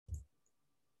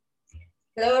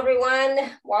Hello, everyone.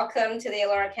 Welcome to the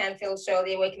Laura Canfield Show,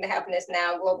 the Awaken to Happiness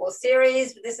Now Global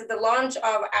Series. This is the launch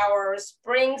of our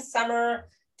Spring-Summer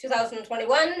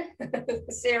 2021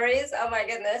 series. Oh, my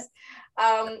goodness.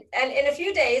 And in a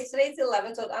few days, today's the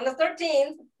 11th, so on the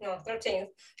 13th,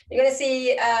 you're going to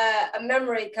see a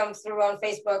memory come through on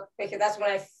Facebook, because that's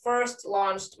when I first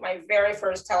launched my very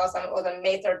first telethon. It was on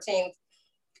May 13th.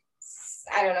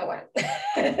 I don't know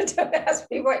when. Don't ask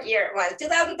me what year it was.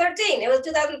 2013. It was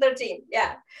 2013.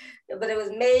 Yeah. But it was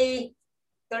May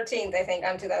 13th, I think,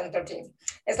 on 2013.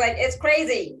 It's like, it's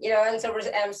crazy, and so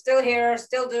I'm still here,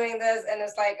 still doing this. And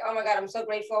it's like, oh my God, I'm so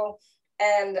grateful.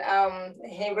 And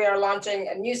here we are launching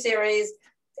a new series.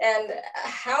 And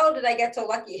how did I get so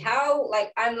lucky? How,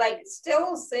 I'm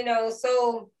still,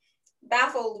 so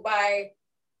baffled by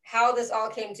how this all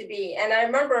came to be. And I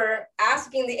remember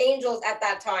asking the angels at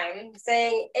that time,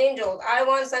 saying, angels, I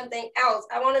want something else.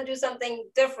 I want to do something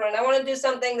different. I want to do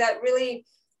something that really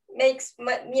makes,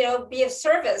 be of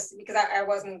service, because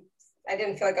I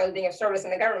didn't feel like I was being of service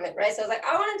in the government, right? So I was like,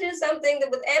 I want to do something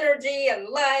that with energy and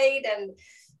light and,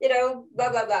 blah,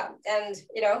 blah, blah. And,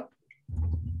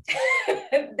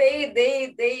 they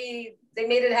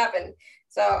made it happen.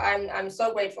 So I'm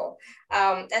so grateful.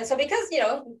 And so because,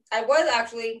 I was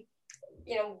actually,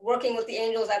 working with the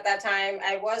angels at that time,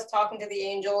 I was talking to the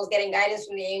angels, getting guidance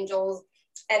from the angels.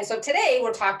 And so today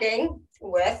we're talking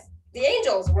with the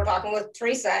angels. We're talking with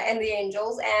Theresa and the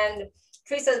angels. And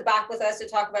Theresa is back with us to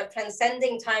talk about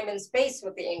transcending time and space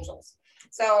with the angels.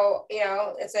 So,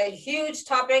 it's a huge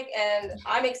topic and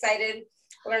I'm excited.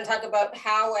 We're going to talk about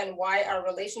how and why our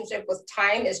relationship with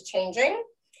time is changing.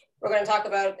 We're going to talk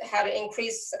about how to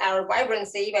increase our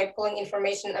vibrancy by pulling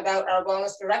information about our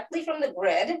wellness directly from the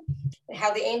grid, and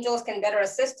how the angels can better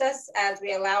assist us as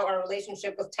we allow our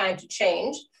relationship with time to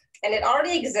change. And it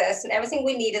already exists, and everything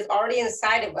we need is already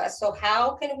inside of us. So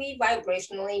how can we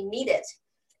vibrationally meet it?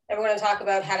 And we're going to talk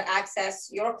about how to access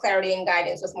your clarity and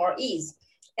guidance with more ease.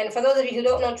 And for those of you who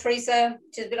don't know Theresa,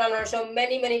 she's been on our show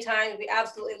many, many times. We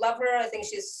absolutely love her. I think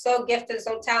she's so gifted,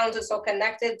 so talented, so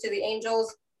connected to the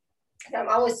angels. And I'm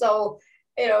always so,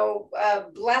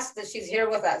 blessed that she's here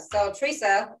with us. So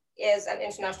Theresa is an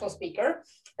international speaker,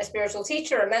 a spiritual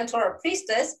teacher, a mentor, a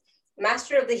priestess,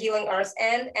 master of the healing arts,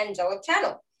 and angelic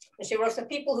channel. And she works with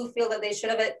people who feel that they should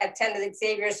have attended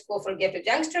Xavier's School for Gifted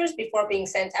Youngsters before being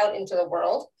sent out into the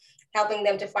world, helping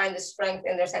them to find the strength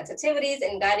in their sensitivities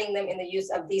and guiding them in the use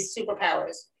of these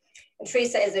superpowers. And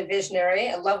Theresa is a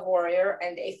visionary, a love warrior,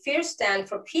 and a fierce stand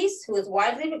for peace, who is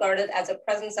widely regarded as a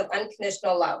presence of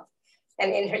unconditional love.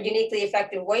 And in her uniquely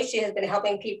effective way, she has been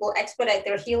helping people expedite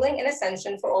their healing and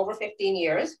ascension for over 15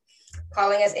 years,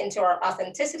 calling us into our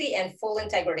authenticity and full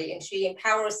integrity. And she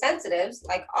empowers sensitives,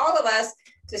 like all of us,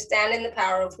 to stand in the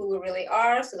power of who we really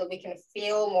are, so that we can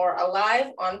feel more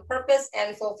alive, on purpose,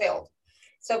 and fulfilled.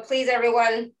 So please,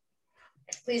 everyone,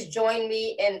 please join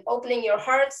me in opening your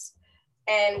hearts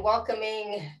and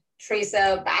welcoming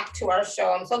Theresa back to our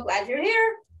show. I'm so glad you're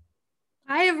here.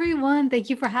 Hi, everyone. Thank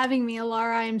you for having me,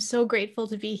 Alara. I'm so grateful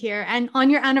to be here, and on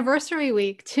your anniversary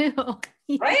week too.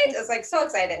 Right? It's like so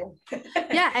exciting.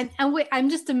 Yeah. And wait, I'm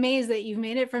just amazed that you've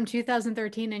made it from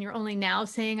 2013 and you're only now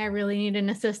saying I really need an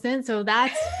assistant. So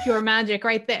that's pure magic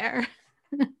right there.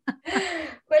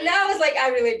 But now it's like, I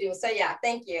really do. So yeah,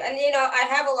 thank you. And, I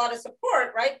have a lot of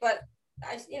support, right? But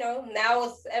now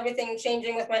with everything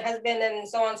changing with my husband and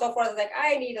so on and so forth, it's like,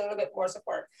 I need a little bit more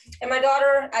support. And my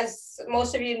daughter, as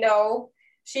most of you know,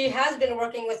 she has been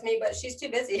working with me, but she's too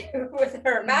busy with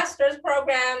her master's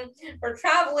program, or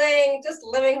traveling, just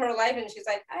living her life. And she's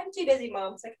like, I'm too busy,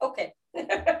 Mom. It's like, okay.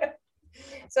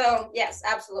 So yes,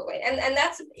 absolutely. And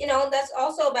that's, that's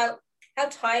also about how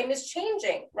time is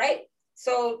changing, right?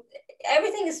 So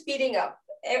everything is speeding up.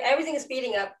 Everything is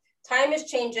speeding up. Time is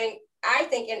changing, I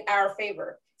think, in our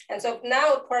favor. And so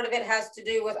now part of it has to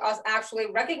do with us actually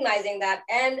recognizing that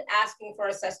and asking for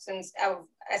assistance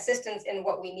in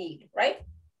what we need, right?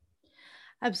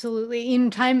 Absolutely. In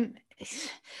time,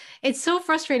 it's so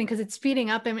frustrating because it's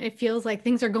speeding up and it feels like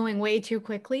things are going way too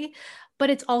quickly. But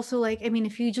it's also like,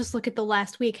 if you just look at the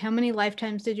last week, how many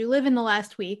lifetimes did you live in the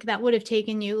last week? That would have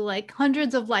taken you like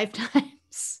hundreds of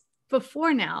lifetimes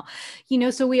before now,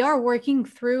 so we are working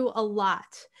through a lot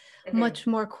much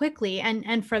more quickly.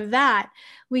 And for that,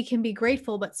 we can be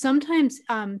grateful. But sometimes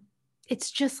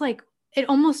it's just like, it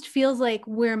almost feels like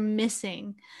we're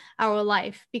missing our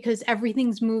life because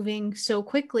everything's moving so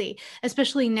quickly,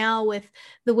 especially now with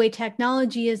the way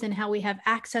technology is and how we have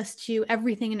access to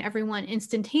everything and everyone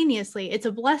instantaneously. It's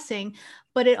a blessing,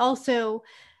 but it also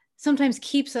sometimes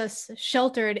keeps us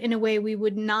sheltered in a way we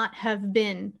would not have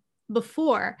been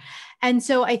before. And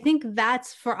so I think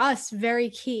that's for us very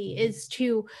key, is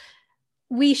to,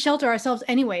 we shelter ourselves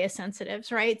anyway as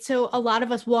sensitives, right? So a lot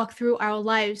of us walk through our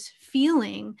lives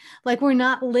feeling like we're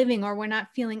not living, or we're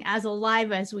not feeling as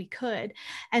alive as we could.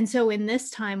 And so in this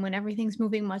time when everything's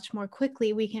moving much more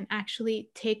quickly, we can actually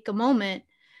take a moment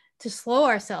to slow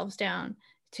ourselves down,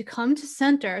 to come to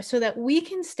center, so that we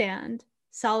can stand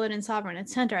solid and sovereign at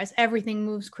center as everything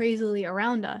moves crazily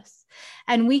around us.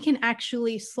 And we can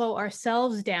actually slow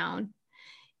ourselves down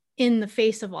in the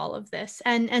face of all of this.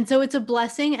 And so it's a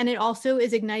blessing, and it also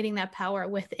is igniting that power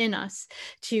within us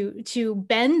to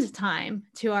bend time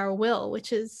to our will,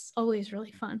 which is always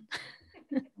really fun.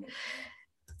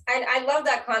 I love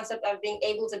that concept of being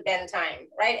able to bend time,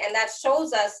 right? And that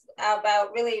shows us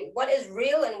about really what is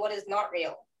real and what is not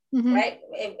real, right?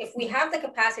 If we have the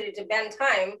capacity to bend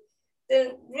time,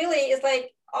 then really it's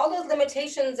like all those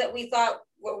limitations that we thought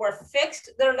were fixed,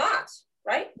 they're not,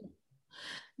 right?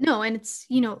 No, and it's,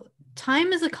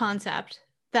 time is a concept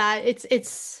that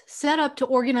it's set up to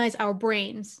organize our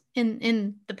brains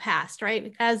in the past,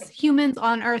 right? As humans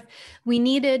on Earth, we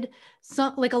needed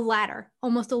like a ladder,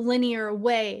 almost a linear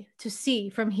way to see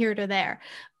from here to there.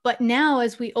 But now,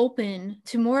 as we open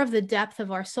to more of the depth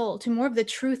of our soul, to more of the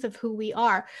truth of who we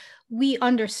are, we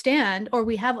understand, or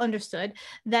we have understood,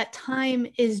 that time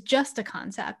is just a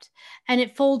concept, and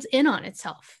it folds in on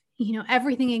itself.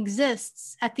 Everything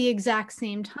exists at the exact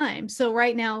same time. So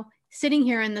right now, sitting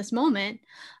here in this moment,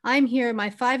 I'm here, my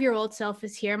 5-year-old self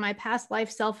is here, my past life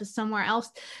self is somewhere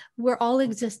else. We're all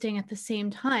existing at the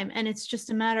same time. And it's just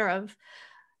a matter of,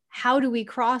 how do we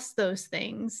cross those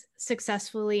things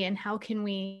successfully, and how can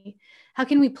we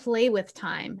play with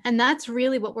time? And that's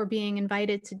really what we're being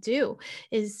invited to do,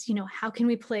 is, how can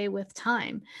we play with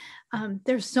time?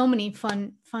 There's so many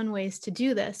fun ways to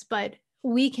do this, but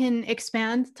we can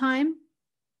expand time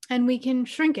and we can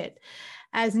shrink it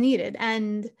as needed.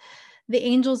 And the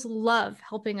angels love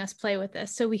helping us play with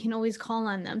this, so we can always call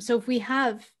on them. So if we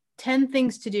have 10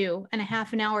 things to do and a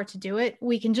half an hour to do it,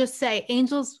 we can just say,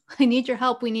 angels, I need your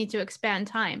help. We need to expand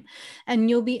time. And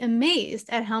you'll be amazed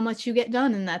at how much you get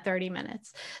done in that 30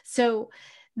 minutes. So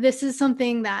this is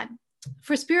something that,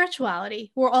 for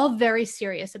spirituality, we're all very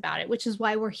serious about it, which is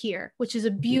why we're here, which is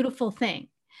a beautiful thing.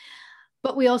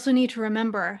 But we also need to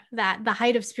remember that the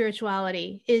height of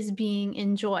spirituality is being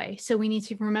in joy. So we need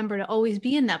to remember to always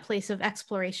be in that place of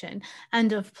exploration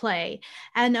and of play,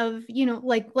 and of,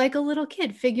 like a little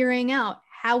kid figuring out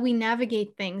how we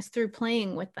navigate things through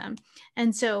playing with them.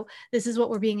 And so this is what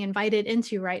we're being invited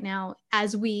into right now,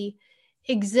 as we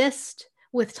exist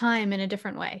with time in a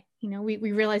different way.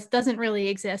 We realize it doesn't really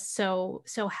exist. So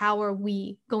how are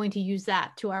we going to use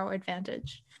that to our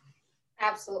advantage?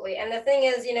 Absolutely. And the thing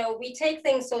is, we take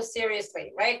things so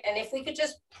seriously, right? And if we could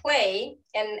just play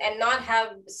and not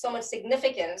have so much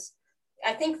significance,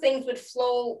 I think things would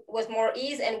flow with more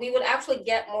ease, and we would actually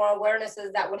get more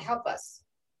awarenesses that would help us.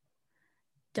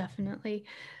 Definitely.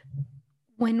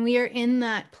 When we are in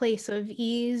that place of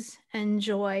ease and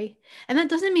joy, and that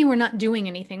doesn't mean we're not doing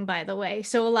anything, by the way.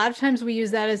 So a lot of times we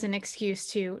use that as an excuse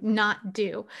to not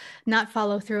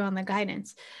follow through on the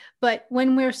guidance. But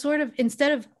when we're sort of,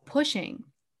 instead of pushing,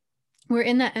 we're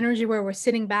in that energy where we're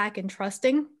sitting back and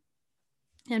trusting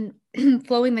and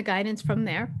flowing the guidance from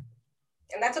there.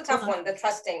 And that's a tough one, the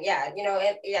trusting. Yeah,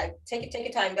 take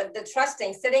your time. But the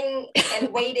trusting, sitting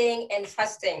and waiting and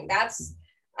trusting,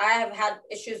 I have had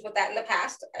issues with that in the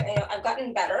past. I've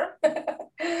gotten better.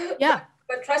 Yeah.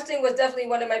 But trusting was definitely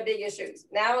one of my big issues.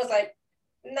 Now it's like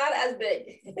not as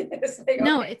big. It's like,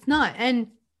 no, okay. It's not.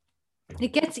 And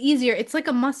it gets easier. It's like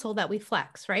a muscle that we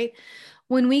flex, right?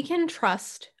 When we can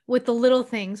trust with the little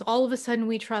things, all of a sudden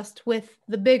we trust with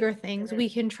the bigger things. Mm-hmm. We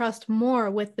can trust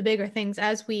more with the bigger things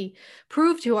as we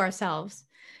prove to ourselves,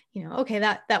 okay,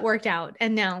 that worked out.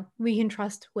 And now we can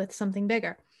trust with something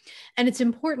bigger. And it's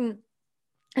important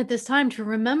at this time to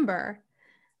remember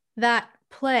that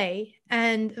play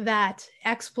and that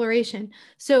exploration.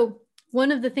 So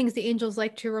one of the things the angels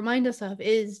like to remind us of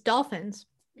is dolphins.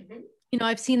 Mm-hmm.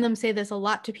 I've seen them say this a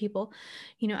lot to people.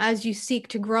 As you seek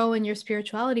to grow in your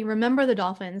spirituality, remember the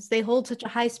dolphins. They hold such a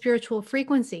high spiritual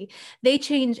frequency. They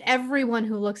change everyone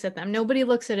who looks at them. Nobody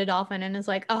looks at a dolphin and is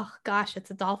like, oh gosh, it's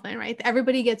a dolphin, right?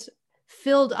 Everybody gets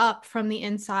filled up from the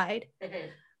inside. Mm-hmm.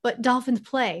 But dolphins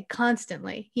play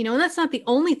constantly, and that's not the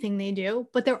only thing they do,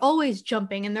 but they're always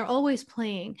jumping and they're always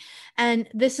playing. And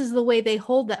this is the way they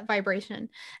hold that vibration.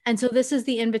 And so this is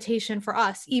the invitation for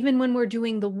us, even when we're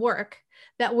doing the work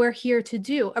that we're here to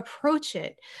do, approach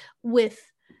it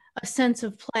with a sense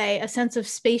of play, a sense of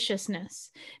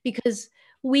spaciousness, because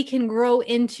we can grow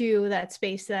into that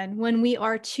space then when we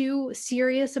are too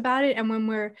serious about it, and when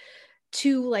we're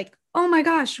to like, oh my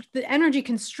gosh, the energy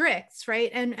constricts,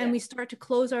 right? And we start to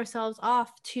close ourselves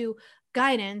off to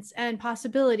guidance and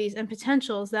possibilities and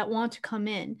potentials that want to come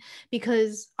in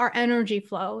because our energy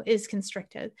flow is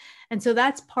constricted. And so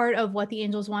that's part of what the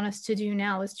angels want us to do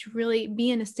now, is to really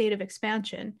be in a state of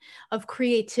expansion, of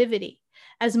creativity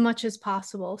as much as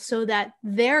possible, so that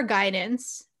their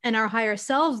guidance and our higher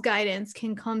selves guidance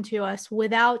can come to us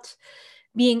without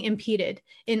being impeded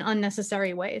in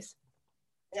unnecessary ways.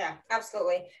 Yeah,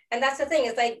 absolutely. And that's the thing,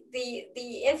 is like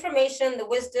the information, the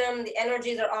wisdom, the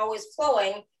energies are always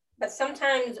flowing, but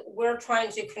sometimes we're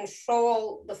trying to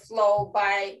control the flow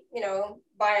by,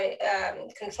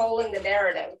 controlling the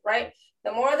narrative, right?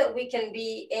 The more that we can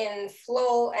be in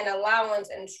flow and allowance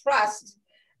and trust,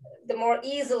 the more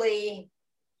easily,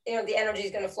 the energy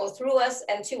is going to flow through us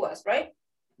and to us, right?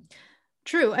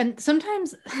 True. And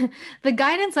sometimes the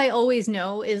guidance I always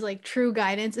know is like true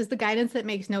guidance is the guidance that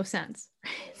makes no sense.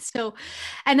 So,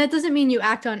 and that doesn't mean you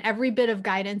act on every bit of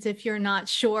guidance if you're not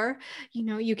sure.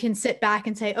 You can sit back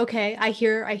and say, okay, I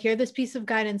hear this piece of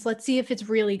guidance. Let's see if it's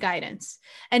really guidance.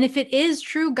 And if it is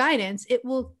true guidance, it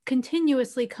will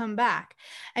continuously come back,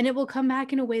 and it will come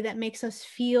back in a way that makes us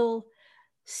feel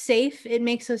safe. It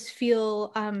makes us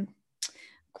feel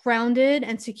grounded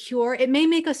and secure. It may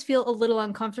make us feel a little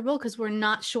uncomfortable because we're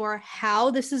not sure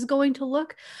how this is going to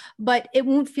look, but it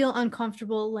won't feel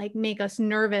uncomfortable, like make us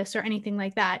nervous or anything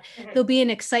like that. Mm-hmm. There'll be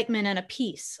an excitement and a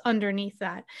peace underneath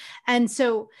that. And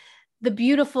so the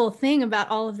beautiful thing about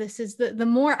all of this is that the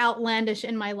more outlandish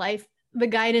in my life the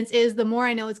guidance is, the more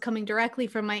I know it's coming directly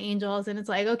from my angels. And it's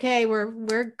like, okay,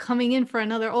 we're coming in for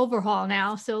another overhaul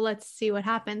now. So let's see what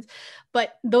happens.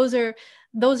 But those are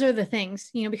the things,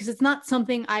 because it's not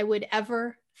something I would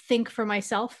ever think for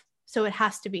myself. So it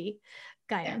has to be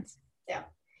guidance. Yeah.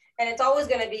 And it's always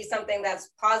going to be something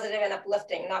that's positive and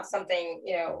uplifting, not something,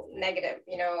 negative,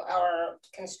 or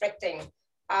constricting.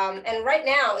 And right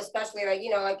now, especially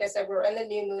like I said, we're in the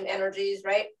new moon energies,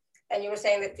 right? And you were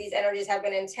saying that these energies have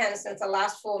been intense since the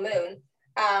last full moon.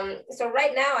 So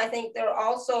right now, I think they're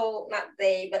also, not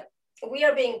they, but we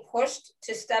are being pushed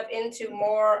to step into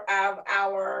more of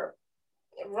our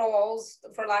roles,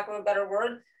 for lack of a better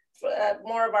word,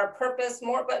 more of our purpose,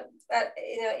 more, but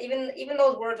even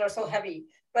those words are so heavy,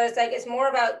 but it's like, it's more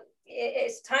about,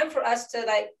 it's time for us to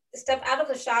like step out of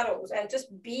the shadows and just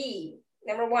be,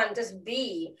 number one, just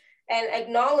be, and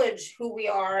acknowledge who we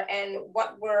are and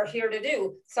what we're here to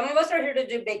do. Some of us are here to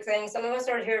do big things. Some of us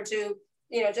are here to,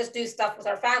 just do stuff with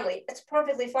our family. It's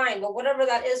perfectly fine, but whatever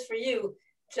that is for you,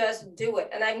 just do it.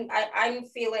 And I'm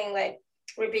feeling like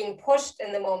we're being pushed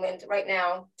in the moment right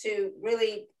now to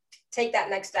really take that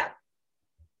next step.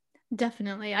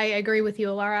 Definitely. I agree with you,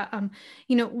 Alara.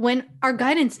 When our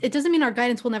guidance, it doesn't mean our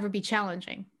guidance will never be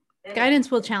challenging. Mm-hmm. Guidance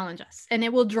will challenge us, and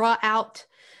it will draw out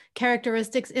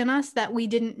characteristics in us that we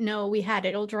didn't know we had.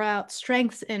 It'll draw out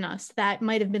strengths in us that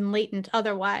might have been latent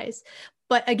otherwise.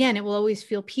 But again, it will always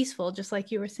feel peaceful, just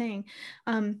like you were saying.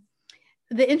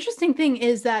 The interesting thing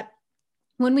is that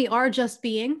when we are just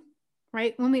being,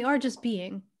 right? When we are just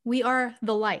being, we are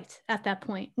the light at that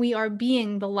point. We are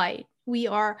being the light. We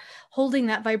are holding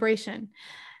that vibration.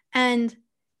 And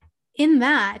in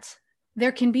that,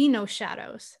 there can be no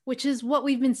shadows, which is what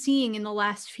we've been seeing in the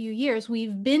last few years.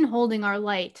 We've been holding our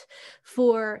light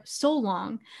for so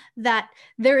long that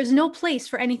there is no place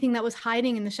for anything that was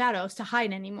hiding in the shadows to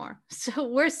hide anymore. So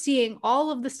we're seeing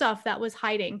all of the stuff that was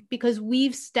hiding because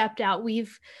we've stepped out,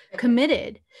 we've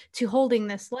committed to holding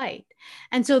this light.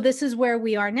 And so this is where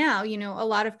we are now. A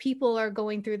lot of people are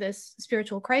going through this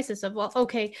spiritual crisis of, well,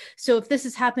 okay, so if this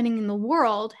is happening in the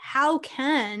world, how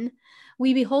can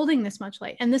we be holding this much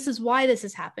light? And this is why this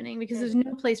is happening, because there's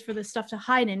no place for this stuff to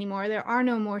hide anymore. There are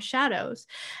no more shadows.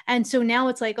 And so now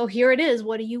it's like, oh, here it is.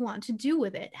 What do you want to do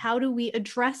with it? How do we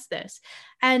address this?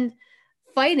 And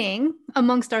fighting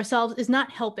amongst ourselves is not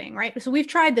helping, right? So we've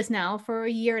tried this now for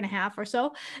a year and a half or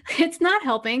so. It's not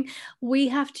helping. We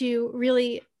have to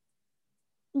really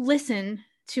listen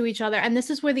to each other. And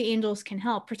this is where the angels can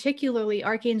help, particularly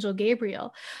Archangel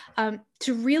Gabriel,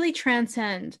 to really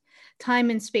transcend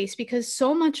time and space, because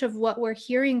so much of what we're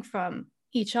hearing from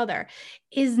each other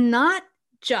is not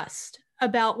just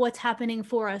about what's happening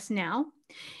for us now.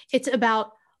 It's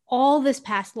about all this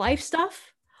past life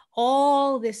stuff,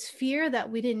 all this fear that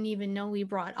we didn't even know we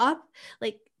brought up.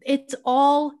 Like, it's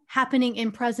all happening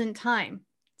in present time.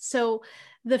 So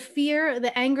the fear,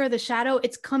 the anger, the shadow,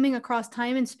 it's coming across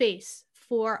time and space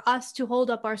for us to hold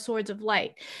up our swords of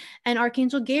light. And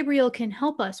Archangel Gabriel can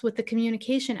help us with the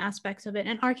communication aspects of it.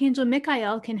 And Archangel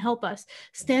Michael can help us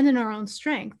stand in our own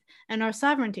strength and our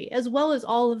sovereignty, as well as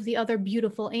all of the other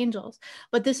beautiful angels.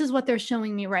 But this is what they're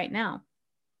showing me right now.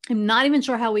 I'm not even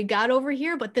sure how we got over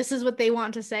here, but this is what they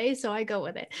want to say, so I go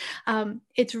with it.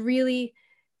 It's really,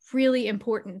 really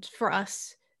important for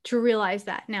us to realize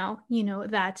that now,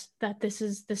 that this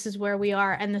is where we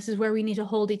are, and this is where we need to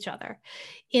hold each other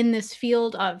in this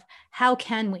field of how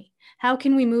can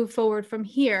we move forward from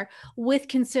here with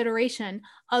consideration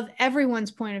of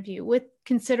everyone's point of view, with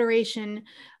consideration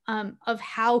of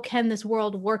how can this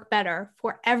world work better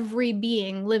for every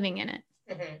being living in it.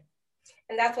 Mm-hmm.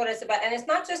 And that's what it's about. And it's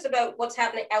not just about what's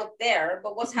happening out there,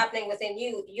 but what's happening within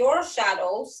you. Your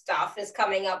shadow stuff is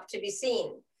coming up to be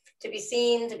seen, to be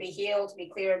healed, to be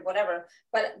cleared, whatever.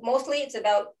 But mostly it's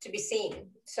about to be seen,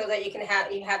 so that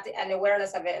you have an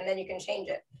awareness of it, and then you can change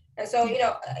it. And so,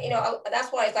 that's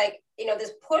why it's like,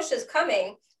 this push is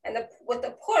coming, and with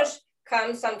the push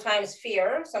comes sometimes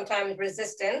fear, sometimes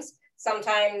resistance,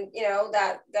 sometimes,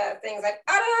 that things like,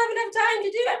 I don't have enough time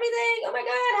to do everything. Oh my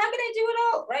God, how can I do it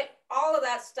all? Right? All of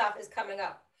that stuff is coming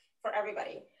up for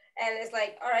everybody. And it's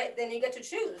like, all right, then you get to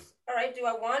choose. All right, do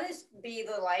I want to be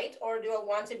the light, or do I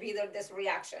want to be this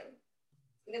reaction?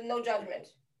 There's no judgment,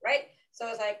 right? So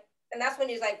it's like, and that's when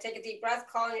you like take a deep breath,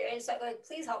 call on your angels, like,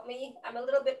 please help me. I'm a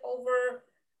little bit over,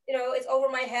 it's over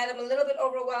my head. I'm a little bit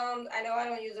overwhelmed. I know I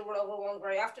don't use the word overwhelmed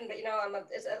very often, but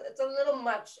it's a little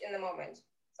much in the moment.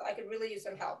 So I could really use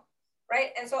some help,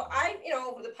 right? And so I,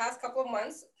 over the past couple of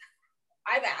months,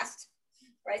 I've asked,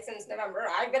 right, since November,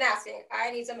 I've been asking,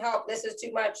 I need some help. This is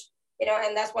too much,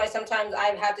 and that's why sometimes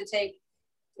I've had to take,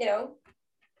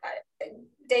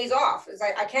 days off. It's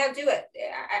like, I can't do it.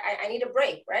 I need a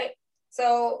break, right?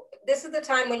 So this is the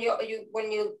time when you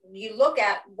look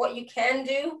at what you can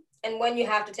do and when you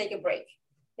have to take a break.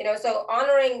 So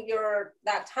honoring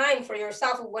that time for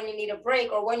yourself when you need a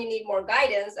break or when you need more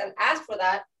guidance, and ask for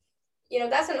that,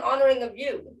 that's an honoring of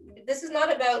you. This is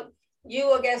not about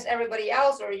you against everybody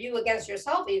else or you against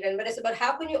yourself even, but it's about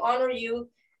how can you honor you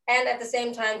and at the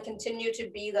same time continue to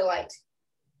be the light.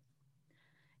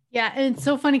 Yeah, and it's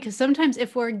so funny because sometimes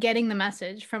if we're getting the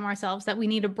message from ourselves that we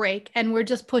need a break and we're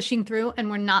just pushing through and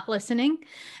we're not listening,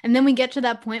 and then we get to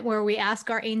that point where we ask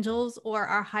our angels or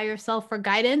our higher self for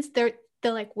guidance, they're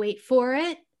like, wait for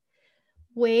it,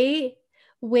 wait,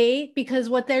 because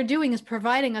what they're doing is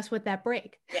providing us with that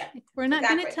break. Yeah, we're not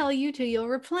going to tell you till you're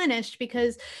replenished,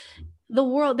 because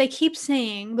they keep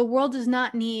saying the world does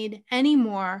not need any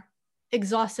more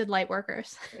exhausted light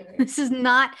workers. Mm-hmm. This is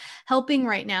not helping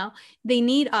right now. They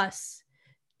need us,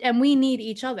 and we need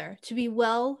each other to be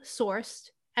well sourced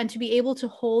and to be able to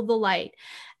hold the light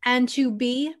and to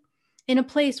be in a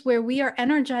place where we are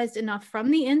energized enough from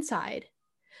the inside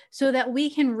so that we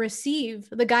can receive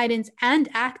the guidance and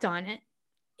act on it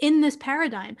in this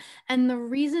paradigm. And the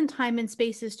reason time and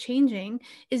space is changing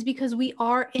is because we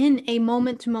are in a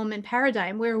moment-to-moment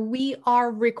paradigm where we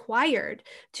are required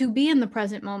to be in the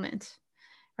present moment,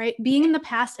 right? Being in the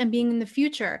past and being in the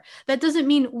future. That doesn't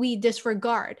mean we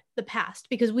disregard the past,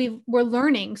 because we're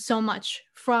learning so much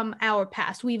from our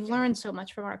past. We've learned so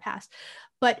much from our past,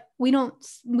 but we don't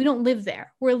live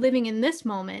there. We're living in this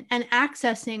moment and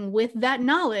accessing with that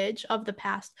knowledge of the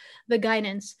past, the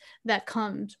guidance that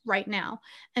comes right now.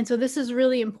 And so this is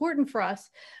really important for us.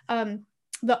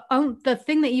 The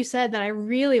thing that you said that I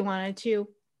really wanted to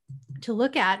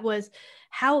look at was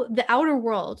how the outer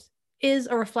world is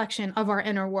a reflection of our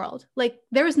inner world. Like,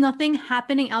 there is nothing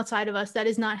happening outside of us that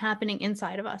is not happening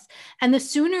inside of us. And the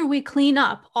sooner we clean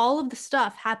up all of the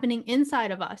stuff happening inside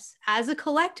of us as a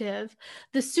collective,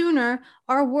 the sooner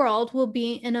our world will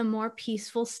be in a more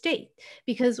peaceful state,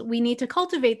 because we need to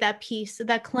cultivate that peace,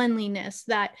 that cleanliness,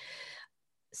 that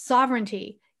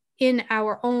sovereignty in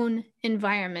our own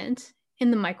environment, in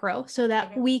the micro, so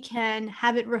that we can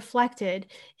have it reflected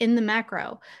in the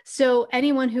macro. So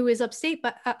anyone who is upset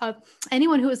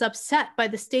by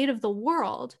the state of the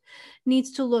world needs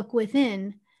to look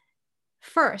within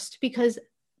first, because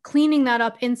cleaning that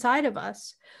up inside of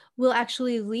us will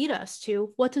actually lead us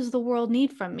to, what does the world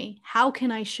need from me? How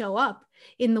can I show up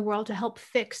in the world to help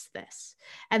fix this?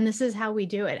 And this is how we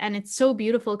do it. And it's so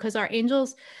beautiful, because our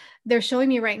angels, they're showing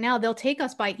me right now, they'll take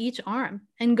us by each arm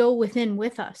and go within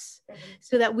with us,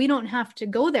 so that we don't have to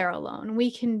go there alone. We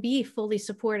can be fully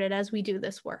supported as we do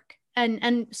this work.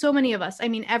 And so many of us, I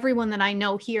mean, everyone that I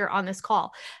know here on this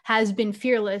call has been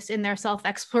fearless in their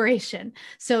self-exploration.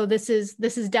 So this is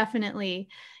definitely,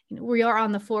 we are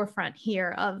on the forefront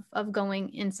here of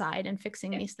going inside and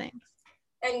fixing these things.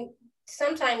 And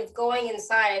sometimes going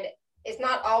inside is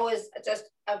not always just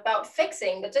about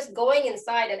fixing, but just going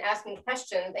inside and asking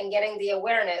questions and getting the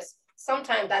awareness.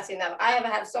 Sometimes that's enough. I have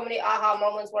had so many aha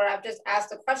moments where I've just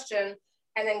asked a question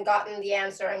and then gotten the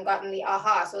answer and gotten the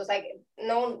aha. So it's like,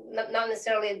 not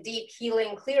necessarily a deep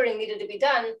healing, clearing needed to be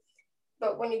done,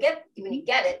 but when you get it,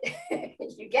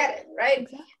 you get it, right?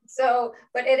 Exactly. So,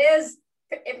 but it is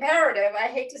imperative. I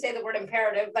hate to say the word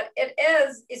imperative, but it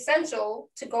is essential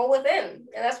to go within.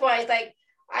 And that's why it's like,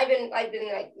 I've been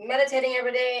like meditating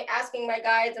every day, asking my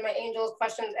guides and my angels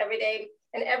questions every day.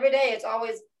 And every day it's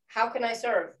always, how can I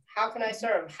serve? How can I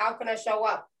serve? How can I show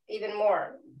up even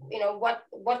more? You know,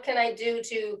 what can I do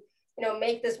to, you know,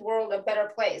 make this world a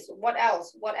better place? What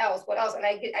else? What else? What else? And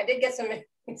I did get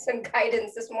some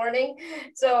guidance this morning.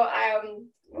 So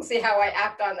we'll see how I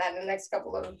act on that in the next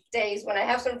couple of days when I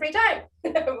have some free time.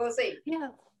 We'll see. Yeah.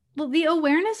 Well, the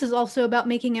awareness is also about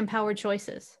making empowered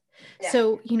choices. Yeah.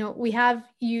 So, you know, we have,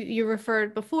 you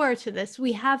referred before to this,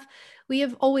 we have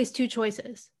always two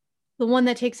choices, the one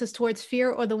that takes us towards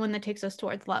fear or the one that takes us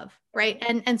towards love, right?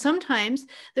 And sometimes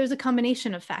there's a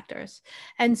combination of factors.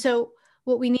 And so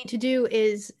what we need to do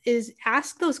is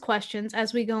ask those questions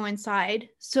as we go inside,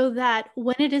 so that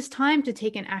when it is time to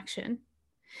take an action,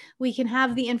 we can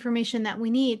have the information that we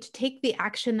need to take the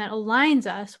action that aligns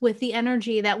us with the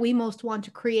energy that we most want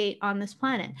to create on this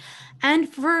planet. And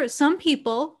for some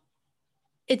people,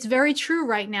 it's very true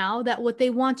right now that what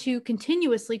they want to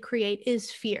continuously create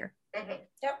is fear.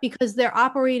 Yep. Because they're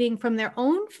operating from their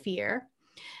own fear,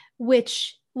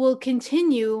 which will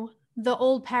continue the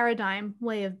old paradigm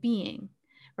way of being,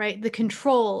 right? The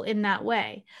control in that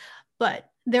way. But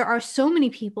there are so many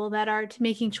people that are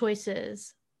making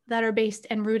choices that are based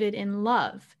and rooted in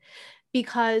love,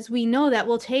 because we know that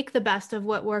we'll take the best of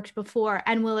what worked before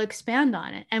and we'll expand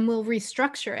on it and we'll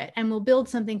restructure it and we'll build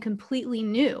something completely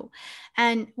new.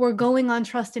 And we're going on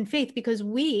trust and faith because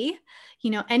we,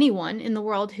 you know, anyone in the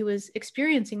world who is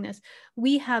experiencing this,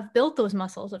 we have built those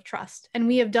muscles of trust, and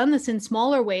we have done this in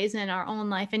smaller ways in our own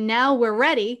life. And now we're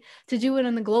ready to do it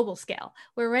on the global scale.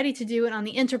 We're ready to do it on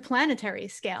the interplanetary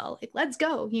scale. Like, let's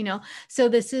go, you know? So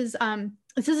this is an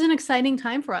exciting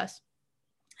time for us.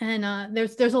 And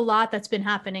there's a lot that's been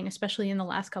happening, especially in the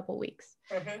last couple of weeks.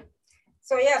 Mm-hmm.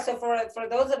 So yeah, so for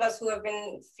those of us who have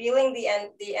been feeling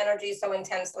the energy so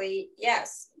intensely,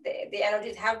 yes, the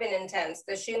energies have been intense.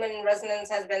 The Schumann resonance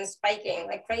has been spiking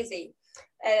like crazy,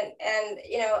 and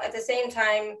you know, at the same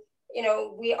time, you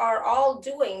know, we are all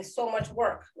doing so much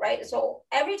work, right? So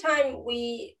every time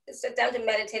we sit down to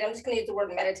meditate, I'm just going to use the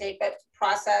word meditate, but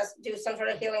process, do some sort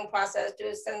of healing process,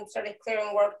 do some sort of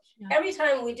clearing work. Yeah. Every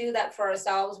time we do that for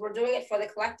ourselves, we're doing it for the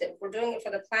collective. We're doing it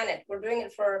for the planet. We're doing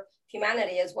it for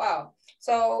humanity as well.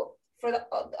 So for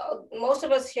most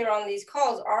of us here on these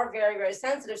calls are very, very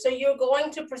sensitive. So you're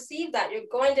going to perceive that. You're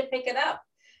going to pick it up.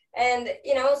 And,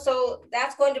 you know, so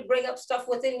that's going to bring up stuff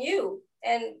within you.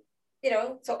 And you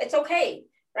know, so it's okay,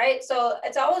 right? So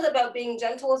it's always about being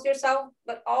gentle with yourself,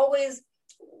 but always,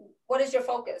 what is your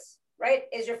focus, right?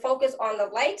 Is your focus on the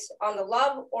light, on the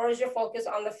love, or is your focus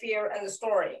on the fear and the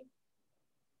story?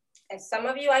 And some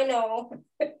of you, I know,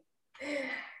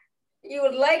 you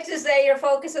would like to say your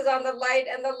focus is on the light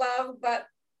and the love, but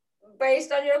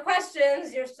based on your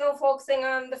questions, you're still focusing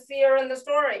on the fear and the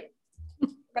story.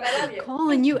 But I love you.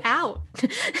 Calling you out.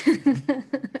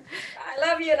 I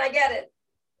love you and I get it.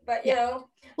 But you know,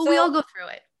 well, so, we all go through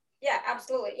it. Yeah,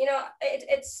 absolutely. You know,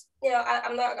 it's you know,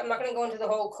 I'm not going to go into the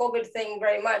whole COVID thing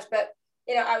very much, but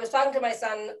you know, I was talking to my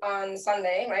son on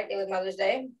Sunday, right? It was Mother's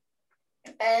Day,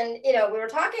 and you know, we were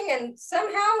talking, and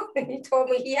somehow he told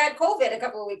me he had COVID a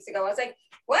couple of weeks ago. I was like,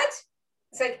 what?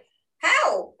 It's like,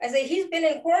 how? I said, he's been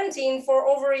in quarantine for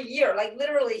over a year. Like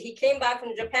literally, he came back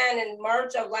from Japan in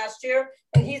March of last year,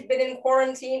 and he's been in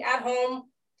quarantine at home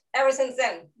ever since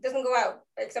then. Doesn't go out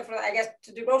except for, I guess,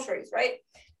 to do groceries, right?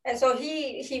 And so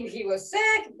he was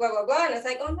sick, blah blah blah. And it's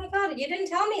like, oh my God, you didn't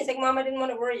tell me. It's like, Mom, I didn't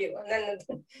want to worry you. And then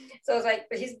so it's like,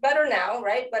 but he's better now,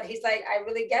 right? But he's like, I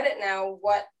really get it now.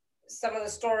 What some of the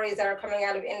stories that are coming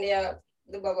out of India,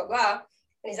 blah blah blah.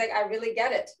 And he's like, I really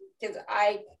get it because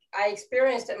I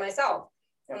experienced it myself.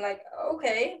 And I'm like,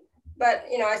 okay. But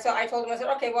you know, I told him, I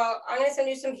said, okay, well, I'm gonna send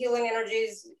you some healing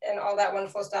energies and all that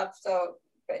wonderful stuff. So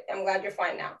but I'm glad you're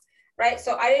fine now, right?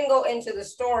 So I didn't go into the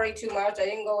story too much. I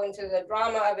didn't go into the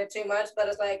drama of it too much, but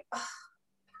it's like,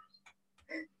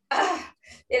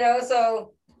 you know,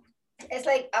 so it's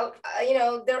like, you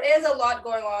know, there is a lot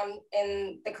going on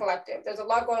in the collective. There's a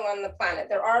lot going on in the planet.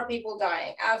 There are people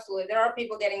dying. Absolutely. There are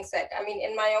people getting sick. I mean,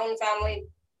 in my own family,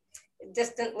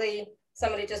 distantly,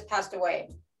 somebody just passed away.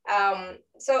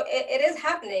 So it is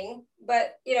happening,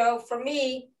 but, you know, for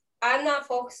me, I'm not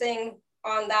focusing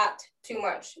on that too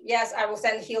much. Yes, I will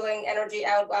send healing energy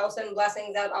out. I will send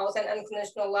blessings out. I will send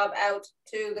unconditional love out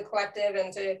to the collective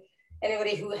and to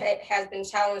anybody who has been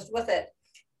challenged with it.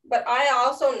 But I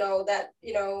also know that,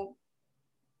 you know,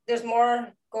 there's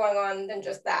more going on than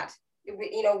just that.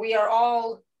 You know, we are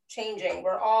all changing.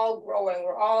 We're all growing.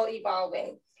 We're all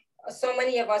evolving. So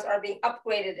many of us are being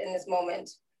upgraded in this moment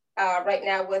right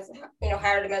now with,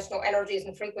 higher dimensional energies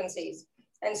and frequencies.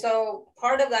 And so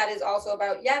part of that is also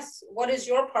about, yes, what is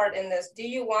your part in this? Do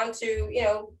you want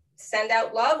to, send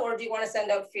out love, or do you want to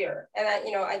send out fear? And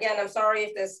again, I'm sorry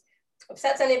if this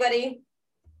upsets anybody,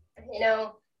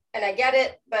 and I get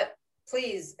it, but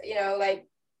please,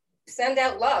 send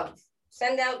out love,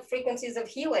 send out frequencies of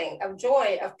healing, of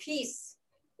joy, of peace.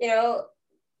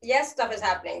 Yes, stuff is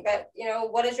happening, but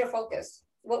what is your focus?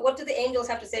 What do the angels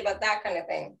have to say about that kind of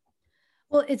thing?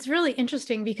 Well, it's really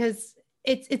interesting because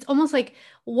it's almost like,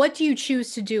 what do you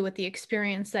choose to do with the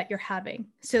experience that you're having?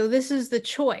 So this is the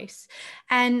choice.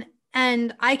 And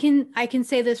I can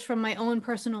say this from my own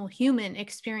personal human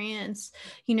experience.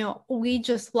 We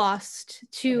just lost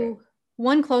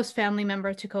one close family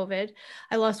member to COVID.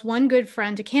 I lost one good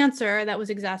friend to cancer that was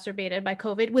exacerbated by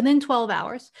COVID within 12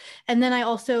 hours. And then I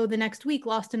also, the next week,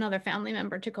 lost another family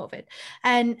member to COVID.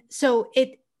 And so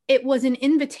it was an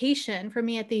invitation for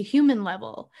me at the human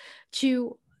level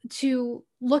to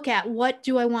look at, what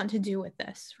do I want to do with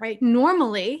this, right?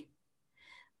 Normally,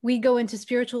 we go into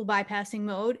spiritual bypassing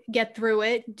mode, get through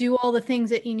it, do all the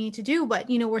things that you need to do. But,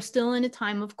 we're still in a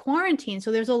time of quarantine.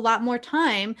 So there's a lot more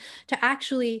time to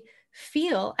actually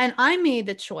feel. And I made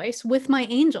the choice with my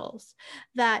angels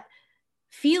that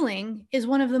feeling is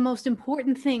one of the most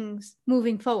important things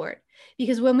moving forward.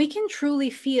 Because when we can truly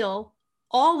feel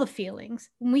all the feelings,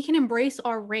 when we can embrace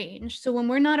our range, so when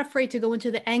we're not afraid to go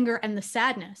into the anger and the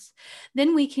sadness,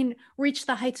 then we can reach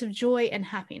the heights of joy and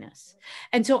happiness.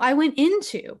 And so I went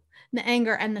into the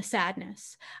anger and the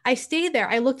sadness. I stayed there.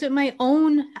 I looked at my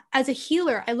own, as a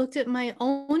healer, I looked at my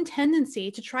own tendency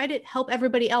to try to help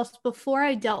everybody else before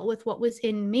I dealt with what was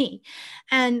in me.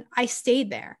 And I stayed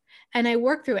there and I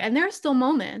worked through it. And there are still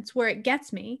moments where it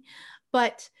gets me,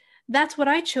 but that's what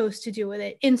I chose to do with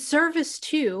it, in service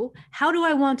to, how do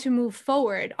I want to move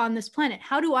forward on this planet?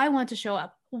 How do I want to show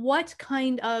up? What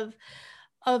kind of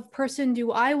person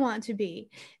do I want to be?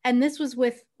 And this was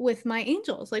with my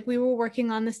angels. Like, we were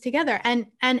working on this together. And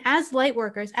as light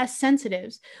workers, as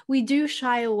sensitives, we do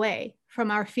shy away from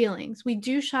our feelings. We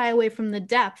do shy away from the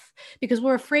depth because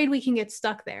we're afraid we can get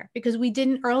stuck there, because we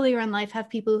didn't earlier in life have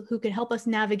people who could help us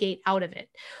navigate out of it,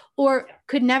 or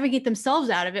could navigate themselves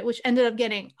out of it, which ended up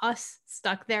getting us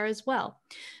stuck there as well.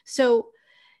 So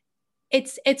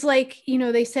it's like,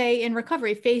 they say in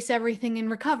recovery, face everything and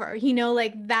recover,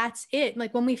 like that's it.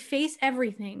 Like, when we face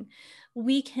everything,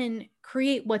 we can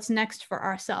create what's next for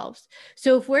ourselves.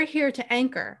 So if we're here to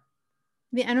anchor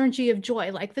the energy of joy,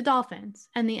 like the dolphins,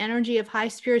 and the energy of high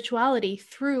spirituality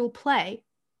through play,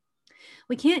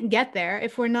 we can't get there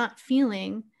if we're not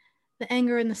feeling the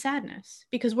anger and the sadness,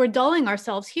 because we're dulling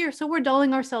ourselves here. So we're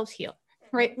dulling ourselves here,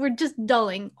 right? We're just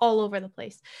dulling all over the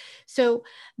place. So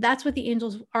that's what the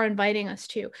angels are inviting us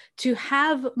to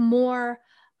have more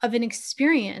of an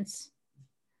experience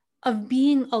of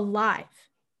being alive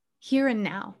here and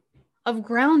now, of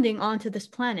grounding onto this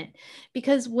planet.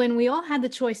 Because when we all had the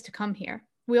choice to come here,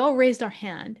 we all raised our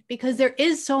hand, because there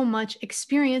is so much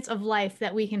experience of life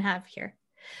that we can have here.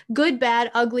 Good,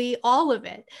 bad, ugly, all of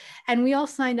it. And we all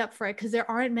signed up for it because there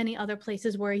aren't many other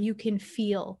places where you can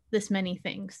feel this many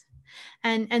things.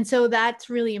 And so that's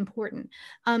really important.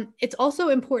 It's also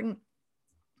important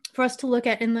for us to look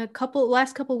at, in the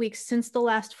last couple weeks since the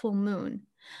last full moon,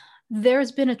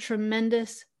 there's been a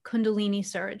tremendous Kundalini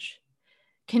surge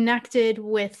connected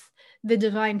with the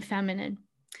divine feminine.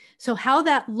 So how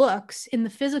that looks in the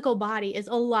physical body is,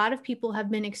 a lot of people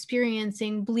have been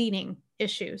experiencing bleeding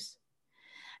issues.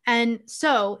 And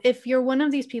so if you're one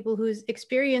of these people who's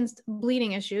experienced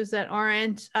bleeding issues that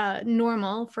aren't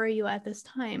normal for you at this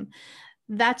time,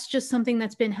 that's just something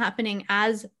that's been happening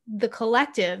as the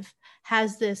collective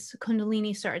has this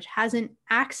Kundalini surge, has an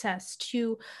access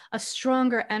to a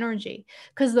stronger energy.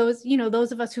 Because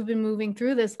those of us who've been moving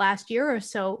through this last year or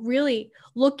so, really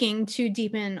looking to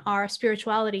deepen our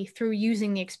spirituality through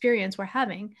using the experience we're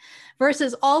having,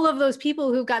 versus all of those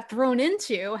people who got thrown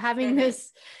into having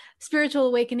this spiritual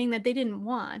awakening that they didn't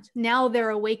want. Now they're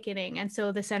awakening. And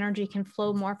so this energy can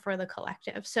flow more for the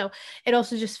collective. So it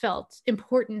also just felt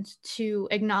important to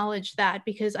acknowledge that,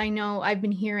 because I know I've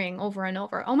been hearing over and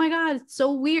over, oh my God, it's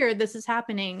so weird this is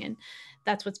happening. And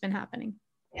that's what's been happening.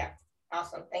 Yeah,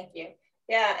 awesome. Thank you.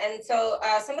 Yeah, and so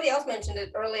somebody else mentioned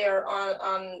it earlier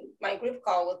on my group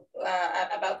call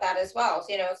about that as well.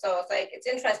 So it's like, it's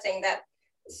interesting that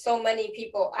so many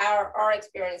people are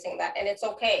experiencing that, and it's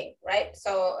okay, right?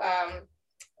 So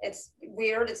it's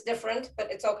weird, it's different,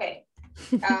 but it's okay.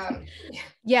 Um,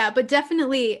 Yeah, but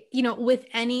definitely, with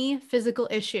any physical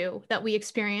issue that we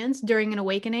experience during an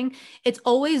awakening, it's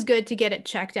always good to get it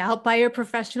checked out by a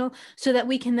professional so that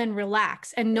we can then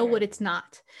relax and know what it's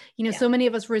not. Yeah. So many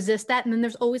of us resist that. And then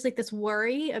there's always like this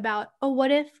worry about, oh, what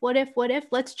if, what if, what if?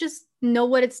 Let's just know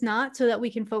what it's not so that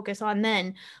we can focus on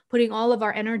then putting all of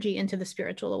our energy into the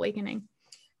spiritual awakening.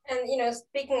 And,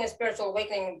 speaking of spiritual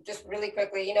awakening, just really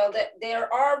quickly, that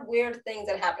there are weird things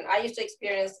that happen. I used to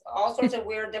experience all sorts of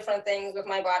weird, different things with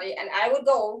my body. And I would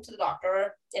go to the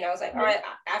doctor, it's like, all right,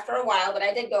 after a while, but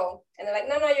I did go. And they're like,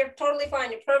 no, you're totally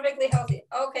fine. You're perfectly healthy.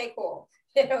 Okay, cool.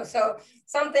 So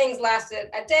some things lasted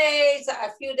a day,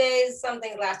 a few days, some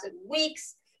things lasted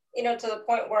weeks, to the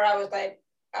point where I was like,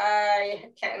 I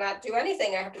cannot do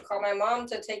anything. I have to call my mom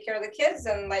to take care of the kids,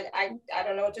 and like I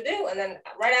don't know what to do. And then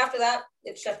right after that,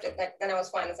 it shifted. Like then I was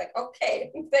fine. It's like,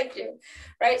 okay, thank you.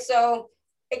 Right. So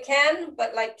it can,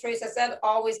 but like Theresa said,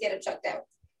 always get it checked out.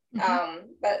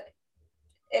 But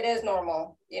it is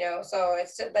normal, so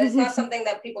it's not something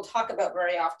that people talk about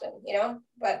very often,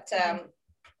 but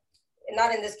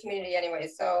not in this community anyway.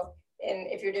 So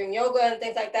if you're doing yoga and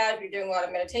things like that, if you're doing a lot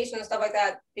of meditation and stuff like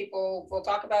that, people will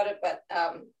talk about it, but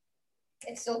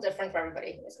it's still different for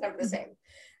everybody. It's never the same.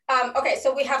 Okay,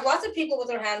 so we have lots of people with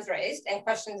their hands raised and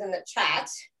questions in the chat.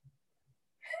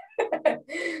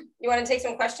 You want to take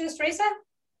some questions, Theresa?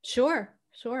 Sure.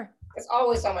 It's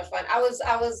always so much fun. I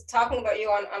was talking about you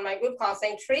on my group call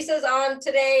saying Theresa's on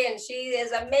today and she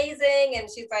is amazing and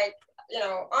she's like,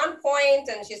 on point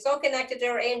and she's so connected to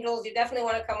her angels. You definitely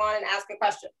want to come on and ask a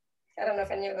question. I don't know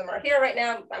if any of them are here right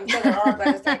now. I'm sure there are, but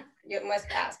it's like, you must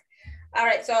ask. All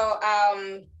right, so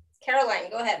Caroline,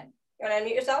 go ahead. You want to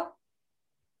unmute yourself?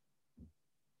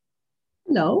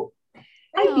 Hello.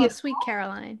 Oh, sweet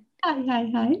Caroline.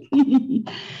 Hi.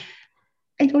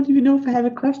 I don't even know if I have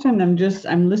a question. I'm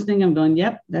listening. I'm going,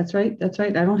 yep, that's right. I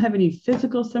don't have any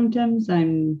physical symptoms.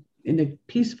 I'm in a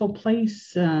peaceful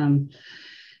place.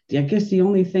 I guess the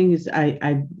only thing is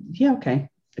okay.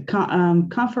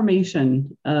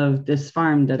 Confirmation of this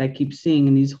farm that I keep seeing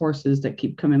and these horses that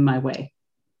keep coming my way.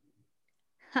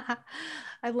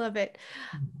 I love it.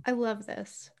 I love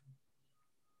this.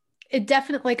 I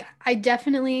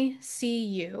definitely see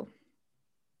you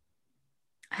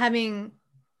having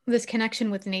this connection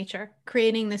with nature,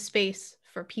 creating this space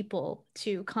for people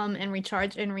to come and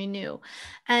recharge and renew.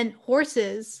 And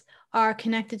horses are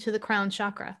connected to the crown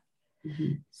chakra.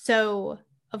 So,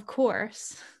 of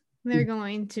course, they're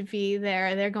going to be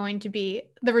there. They're going to be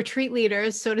the retreat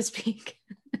leaders, so to speak.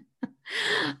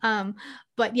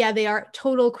 But yeah, they are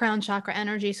total crown chakra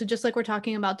energy. So just like we're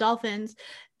talking about dolphins,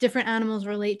 different animals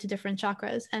relate to different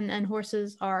chakras, and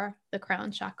horses are the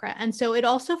crown chakra. And so it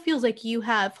also feels like you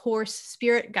have horse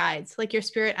spirit guides, like your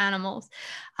spirit animals.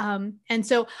 And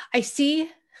so I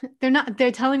see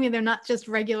they're telling me they're not just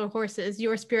regular horses.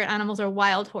 Your spirit animals are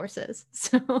wild horses.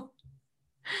 So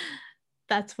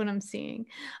that's what I'm seeing.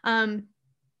 And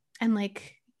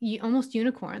like almost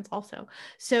unicorns also.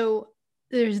 So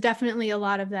there's definitely a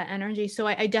lot of that energy. So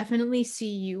I definitely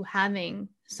see you having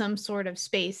some sort of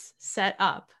space set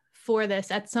up for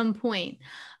this at some point.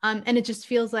 And it just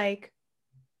feels like,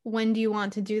 when do you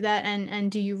want to do that?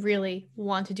 And do you really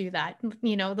want to do that?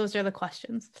 Those are the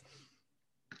questions.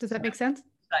 Does that make sense?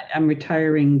 I'm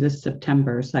retiring this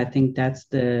September, so I think that's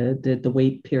the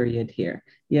wait period here.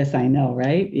 Yes, I know,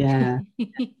 right? Yeah.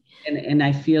 And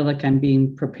I feel like I'm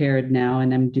being prepared now,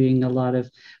 and I'm doing a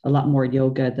lot more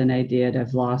yoga than I did.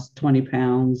 I've lost 20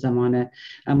 pounds. I'm on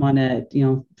a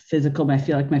physical. I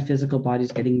feel like my physical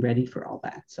body's getting ready for all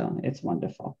that. So it's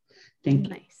wonderful. Thank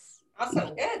you. Nice.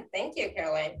 Awesome. Good. Thank you,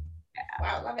 Caroline.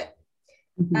 Wow, love it.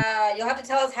 You'll have to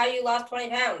tell us how you lost 20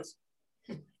 pounds.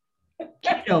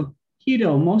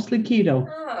 Keto, mostly keto.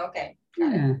 Oh, okay.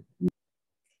 Got it.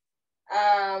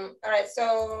 All right.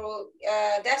 So,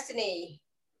 Destiny,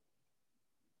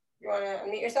 you want to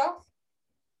unmute yourself?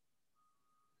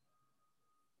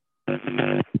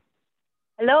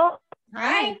 Hello.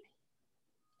 Hi.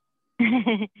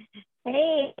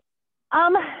 Hey.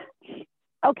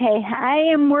 Okay. I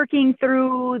am working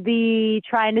through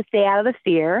trying to stay out of the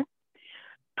fear.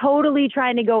 Totally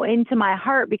trying to go into my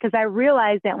heart, because I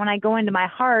realize that when I go into my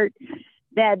heart,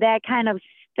 that kind of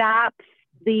stops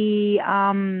the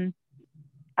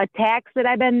attacks that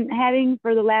I've been having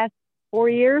for the last 4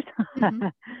 years.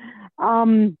 Now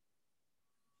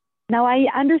I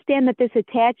understand that this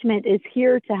attachment is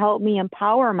here to help me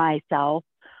empower myself,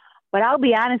 but I'll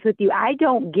be honest with you, I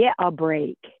don't get a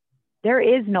break. There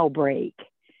is no break.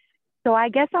 So I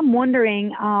guess I'm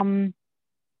wondering,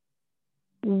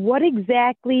 what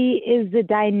exactly is the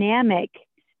dynamic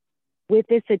with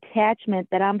this attachment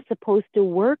that I'm supposed to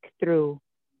work through.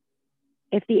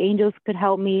 If the angels could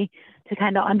help me to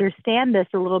kind of understand this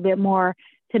a little bit more,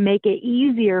 to make it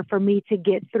easier for me to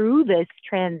get through this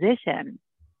transition.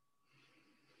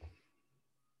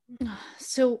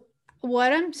 So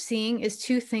what I'm seeing is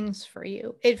two things for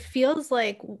you. It feels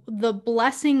like the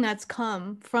blessing that's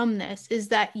come from this is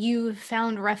that you've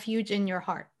found refuge in your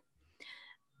heart.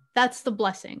 That's the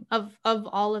blessing of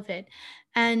all of it.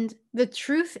 And the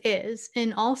truth is,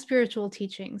 in all spiritual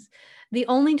teachings, the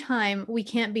only time we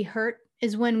can't be hurt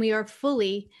is when we are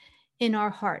fully in our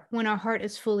heart, when our heart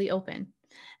is fully open.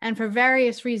 And for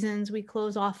various reasons, we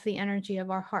close off the energy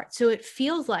of our heart. So it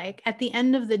feels like at the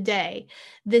end of the day,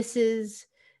 this is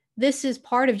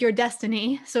part of your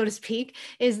destiny, so to speak,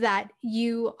 is that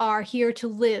you are here to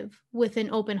live with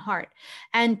an open heart.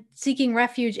 And seeking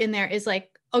refuge in there is like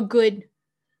a good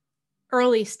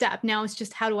early step. Now it's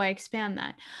just, how do I expand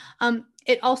that?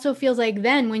 It also feels like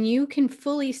then when you can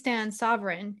fully stand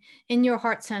sovereign in your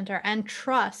heart center and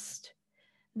trust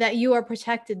that you are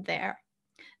protected there,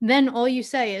 then all you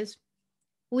say is,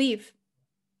 leave.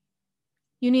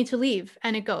 You need to leave.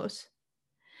 And it goes.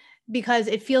 Because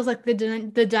it feels like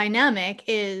the dynamic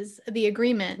is the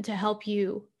agreement to help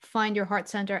you find your heart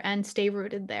center and stay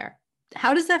rooted there.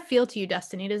 How does that feel to you,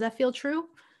 Destiny? Does that feel true?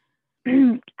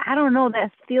 I don't know.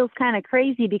 That feels kind of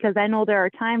crazy, because I know there are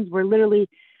times where literally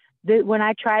when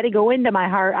I try to go into my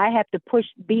heart, I have to push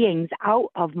beings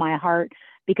out of my heart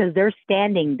because they're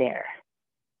standing there.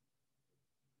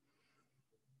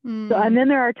 So, and then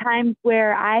there are times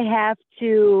where I have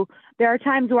to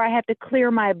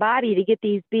clear my body to get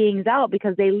these beings out,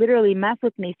 because they literally mess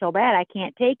with me so bad I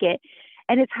can't take it.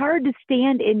 And it's hard to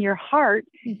stand in your heart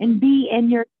and be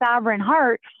in your sovereign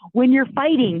heart when you're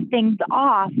fighting things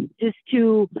off just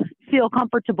to feel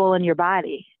comfortable in your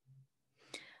body.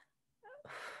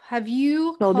 Have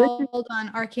you called on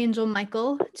Archangel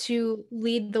Michael to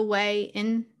lead the way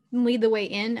in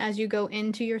as you go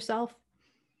into yourself?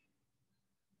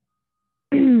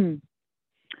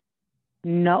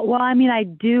 No, well, I mean, I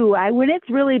do. When it's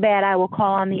really bad, I will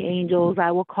call on the angels.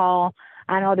 I will call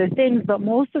on other things, but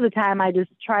most of the time I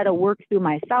just try to work through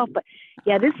myself. But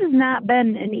yeah, this has not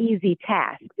been an easy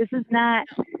task. This is not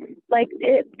like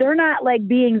they're not like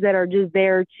beings that are just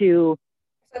there to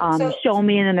show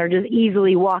me and then they're just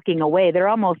easily walking away. They're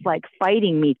almost like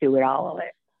fighting me through it, all of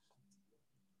it.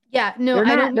 Yeah, no,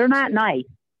 they're not nice.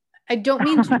 I don't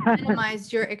mean to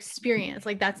minimize your experience.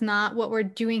 Like, that's not what we're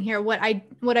doing here. What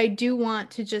I do want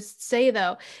to just say,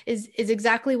 though, is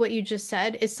exactly what you just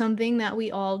said is something that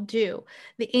we all do.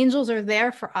 The angels are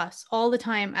there for us all the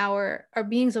time. Our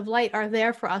beings of light are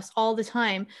there for us all the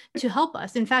time to help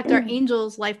us. In fact, our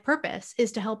angels' life purpose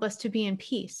is to help us to be in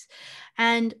peace.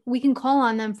 And we can call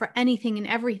on them for anything and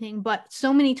everything. But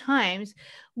so many times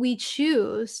we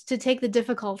choose to take the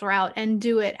difficult route and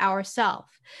do it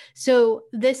ourselves. So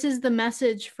this is the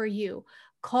message for you.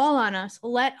 Call on us.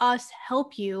 Let us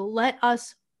help you. Let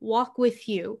us walk with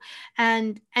you.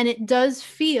 And it does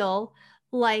feel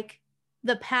like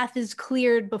the path is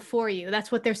cleared before you.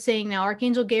 That's what they're saying now.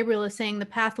 Archangel Gabriel is saying the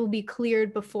path will be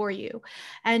cleared before you.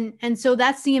 And so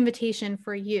that's the invitation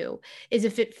for you, is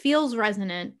if it feels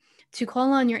resonant, to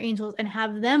call on your angels and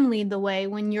have them lead the way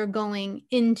when you're going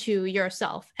into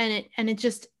yourself. And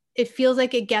it feels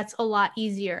like it gets a lot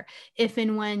easier if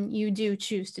and when you do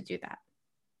choose to do that.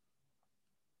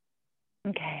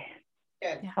 Okay.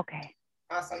 Good. Yeah. Okay.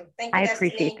 Awesome. Thank you, I Destiny.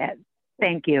 appreciate that.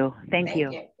 Thank you. Thank you.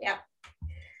 Yeah.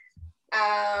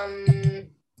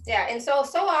 Yeah. And so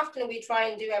often we try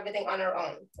and do everything on our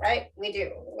own, right? We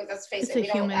do. Let's face it. We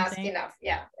don't ask enough.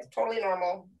 Yeah. It's totally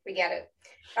normal. We get it.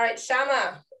 All right,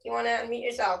 Shama, you want to unmute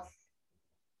yourself?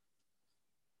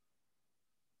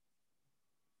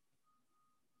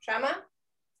 Shama?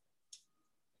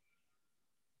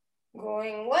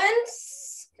 Going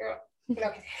once. Girl.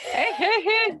 Okay.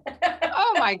 Hey.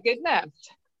 Oh my goodness.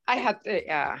 I had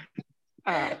to,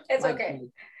 it's okay.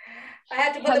 Goodness. I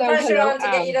had to put the pressure on to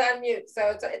get you to unmute,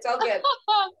 so it's all good.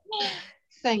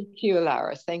 Thank you,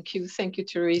 Lara. Thank you,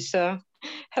 Theresa.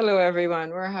 Hello,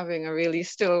 everyone. We're having a really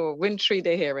still wintry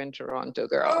day here in Toronto,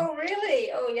 girl. Oh,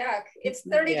 really? Oh, yuck. It's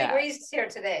 30 degrees here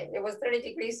today. It was 30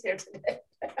 degrees here today.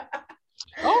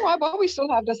 Oh, well, we still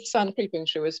have the sun creeping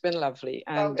through. It's been lovely.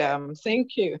 And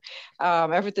thank you.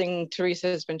 Everything Theresa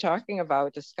has been talking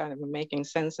about is kind of making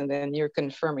sense. And then you're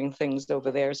confirming things over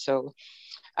there. So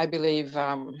I believe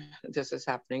this is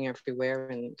happening everywhere.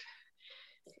 And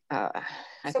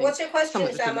so what's your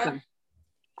question, Shama?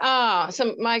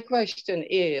 So my question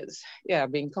is,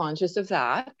 being conscious of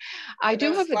that. I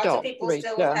do have a dog. Lots of people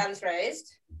still with hands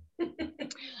raised.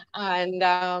 And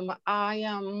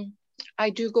I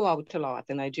do go out a lot,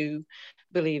 and I do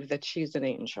believe that she's an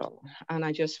angel. And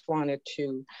I just wanted to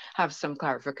have some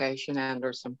clarification and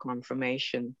or some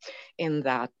confirmation in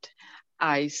that.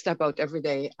 I step out every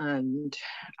day and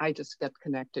I just get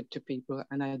connected to people,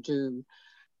 and I do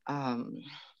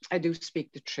speak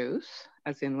the truth,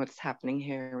 as in what's happening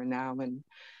here and now. And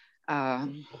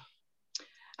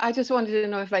I just wanted to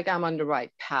know if like I'm on the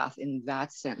right path in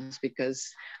that sense, because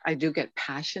I do get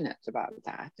passionate about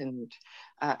that. And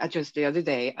just the other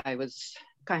day, I was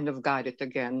kind of guided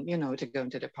again, you know, to go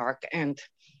into the park. And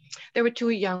there were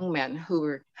two young men who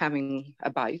were having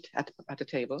a bite at the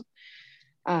table.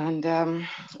 And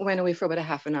went away for about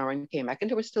a half an hour and came back, and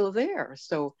they were still there.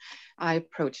 So I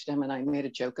approached them and I made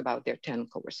a joke about their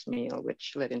 10-course meal,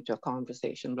 which led into a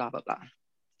conversation, blah, blah, blah.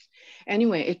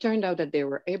 Anyway, it turned out that they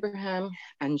were Abraham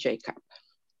and Jacob.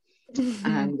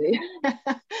 And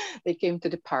they came to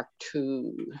the park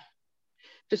to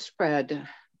spread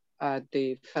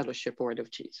the fellowship word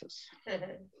of Jesus.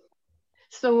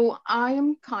 So I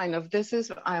am kind of,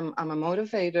 I'm a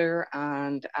motivator,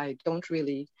 and I don't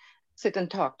really sit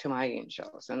and talk to my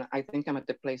angels. And I think I'm at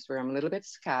the place where I'm a little bit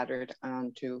scattered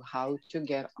on to how to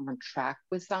get on track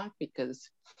with that, because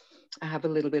I have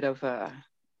a little bit of a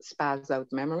spaz out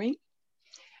memory.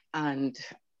 And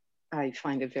I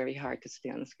find it very hard to stay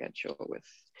on schedule with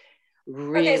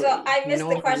really. Okay, so I missed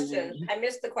the question. I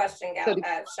missed the question,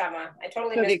 Shama. I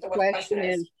totally missed what the question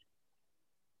is.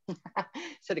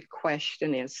 So the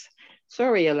question is,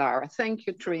 sorry, Alara, thank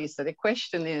you, Theresa. The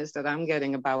question is that I'm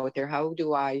getting about there, how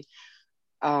do I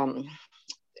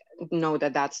know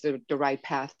that that's the right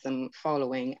path I'm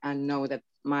following, and know that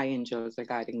my angels are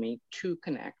guiding me to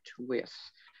connect with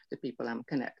the people I'm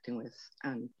connecting with,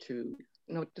 and to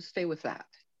to stay with that,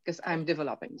 because I'm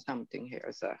developing something here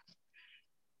as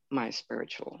my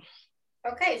spiritual.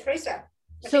 Okay, Theresa.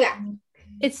 So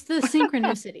it's the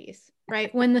synchronicities,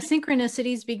 right? When the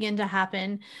synchronicities begin to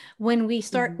happen, when we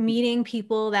start meeting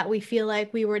people that we feel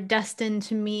like we were destined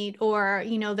to meet, or,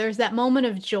 there's that moment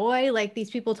of joy, like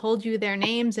these people told you their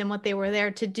names and what they were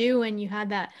there to do, and you had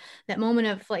that moment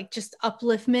of like just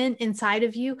upliftment inside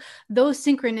of you. Those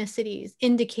synchronicities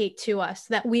indicate to us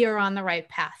that we are on the right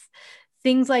path.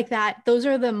 Things like that, those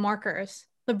are the markers,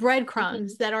 the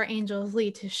breadcrumbs that our angels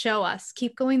lead to show us,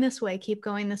 keep going this way, keep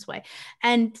going this way.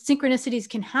 And synchronicities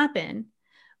can happen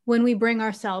when we bring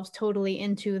ourselves totally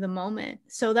into the moment.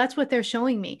 So that's what they're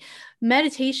showing me.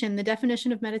 Meditation, the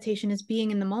definition of meditation is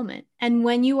being in the moment. And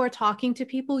when you are talking to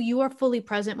people, you are fully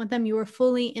present with them. You are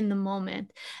fully in the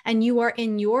moment, and you are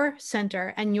in your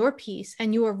center and your peace,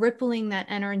 and you are rippling that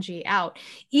energy out.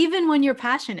 Even when you're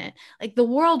passionate, like the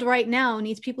world right now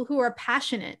needs people who are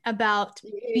passionate about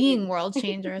being world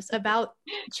changers, about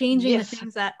changing the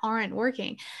things that aren't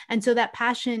working. And so that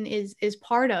passion is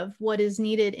part of what is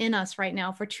needed in us right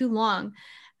now. For too long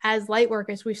as light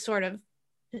workers, we've sort of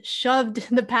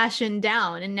shoved the passion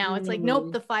down, and now it's like,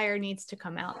 nope, the fire needs to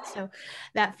come out. So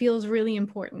that feels really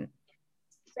important.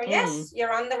 So yes,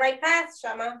 you're on the right path,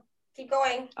 Shama. Keep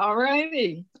going. All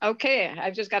righty. Okay,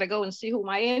 I've just got to go and see who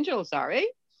my angels are, eh?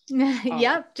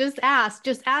 Yep, just ask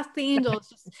the angels.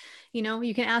 Just,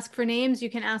 you can ask for names, you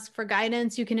can ask for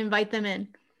guidance, you can invite them in.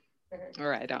 All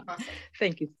right. Awesome.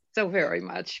 Thank you so very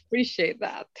much. Appreciate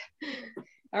that.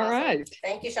 All right.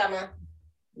 Thank you, Shama.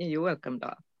 You're welcome,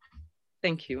 Doc.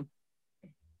 Thank you.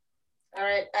 All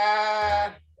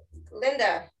right.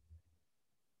 Linda.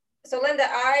 So Linda,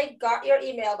 I got your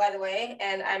email, by the way,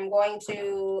 and I'm going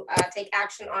to take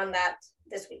action on that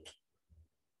this week.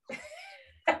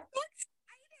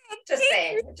 Just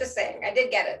saying. I did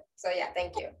get it. So yeah,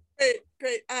 thank you.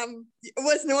 Great. It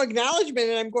was no acknowledgement,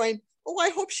 and I'm going, oh, I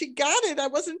hope she got it. I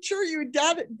wasn't sure you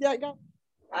got it. Yeah,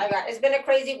 It's been a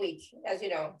crazy week, as you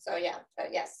know. So yeah,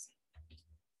 yes.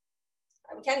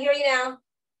 We can't hear you now.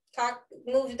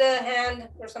 Move the hand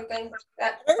or something.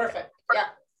 That's perfect. Yeah.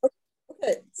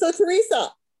 Okay. So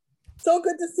Theresa, so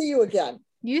good to see you again.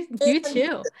 You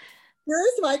too.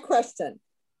 Here's my question.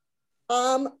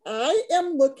 I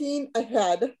am looking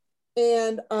ahead,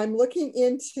 and I'm looking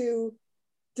into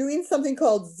doing something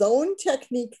called zone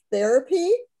technique therapy.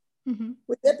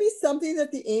 Would that be something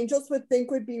that the angels would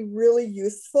think would be really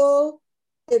useful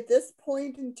at this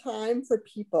point in time for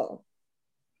people?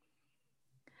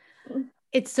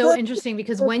 It's so interesting,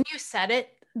 because when you said it,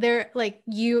 they're like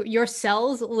your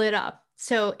cells lit up.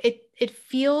 So it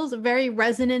feels very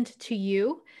resonant to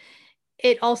you.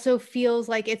 It also feels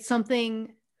like it's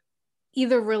something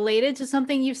either related to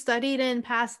something you've studied in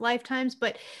past lifetimes,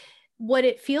 but what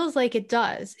it feels like it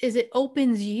does is it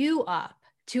opens you up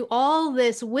to all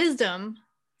this wisdom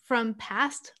from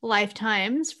past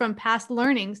lifetimes, from past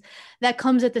learnings that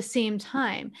comes at the same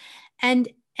time. And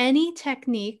any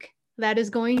technique that is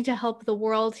going to help the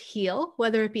world heal,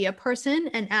 whether it be a person,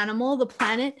 an animal, the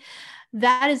planet,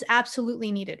 that is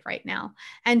absolutely needed right now.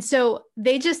 And so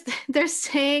they're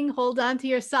saying, hold on to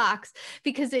your socks,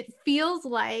 because it feels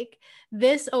like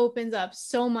this opens up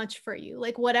so much for you.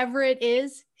 Like whatever it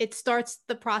is, it starts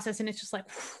the process and it's just like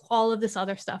all of this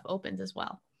other stuff opens as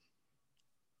well.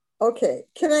 Okay,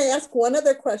 can I ask one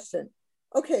other question?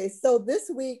 Okay, so this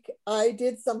week I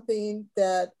did something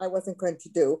that I wasn't going to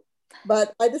do,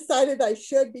 but I decided I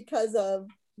should because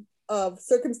of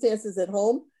circumstances at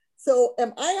home. So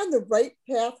am I on the right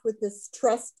path with this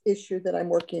trust issue that I'm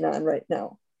working on right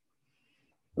now?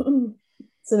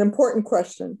 It's an important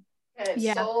question. And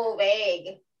it's so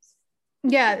vague.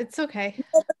 Yeah, it's okay.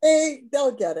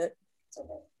 They'll get it.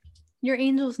 Okay. Your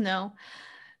angels know.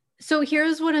 So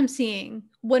here's what I'm seeing.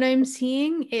 What I'm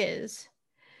seeing is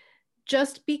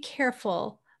just be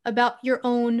careful about your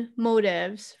own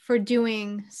motives for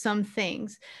doing some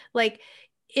things. Like,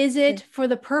 is it for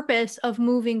the purpose of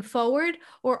moving forward,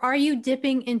 or are you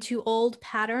dipping into old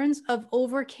patterns of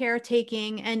over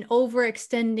caretaking and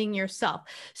overextending yourself?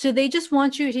 So they just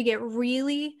want you to get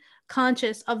really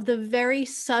conscious of the very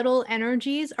subtle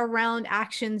energies around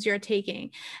actions you're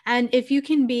taking. And if you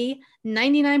can be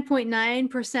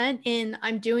 99.9% in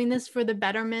I'm doing this for the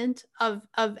betterment of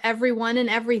everyone and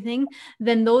everything,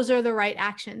 then those are the right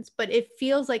actions. But it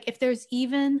feels like if there's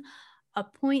even a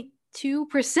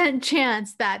 0.2%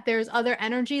 chance that there's other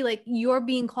energy, like you're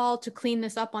being called to clean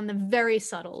this up on the very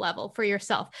subtle level for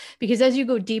yourself. Because as you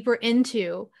go deeper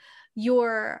into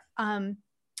your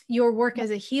work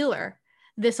as a healer,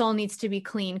 this all needs to be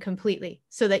clean completely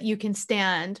so that you can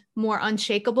stand more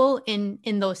unshakable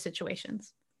in those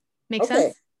situations. Make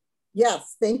sense?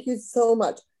 Yes, thank you so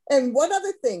much. And one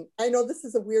other thing, I know this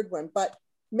is a weird one, but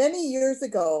many years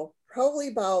ago, probably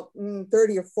about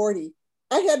 30 or 40,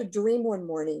 I had a dream one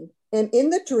morning. And in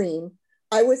the dream,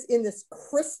 I was in this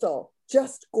crystal,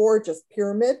 just gorgeous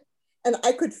pyramid. And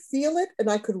I could feel it and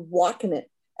I could walk in it.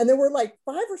 And there were like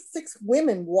 5 or 6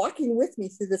 women walking with me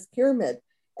through this pyramid.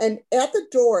 And at the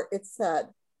door, it said,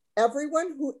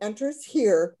 everyone who enters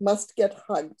here must get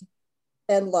hugged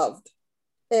and loved.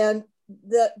 And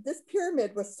this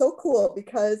pyramid was so cool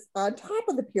because on top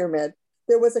of the pyramid,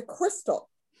 there was a crystal.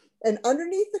 And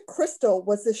underneath the crystal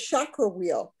was a chakra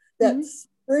wheel that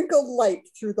sprinkled light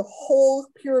through the whole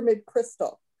pyramid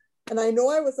crystal. And I know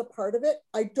I was a part of it.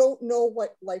 I don't know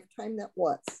what lifetime that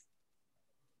was.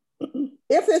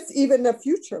 If it's even a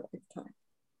future lifetime.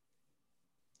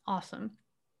 Awesome.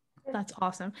 That's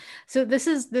awesome. So this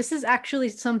is actually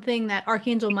something that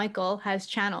Archangel Michael has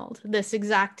channeled, this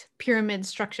exact pyramid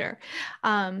structure,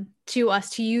 to us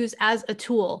to use as a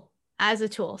tool.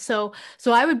 So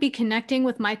I would be connecting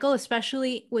with Michael,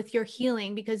 especially with your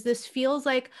healing, because this feels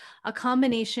like a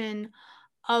combination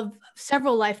of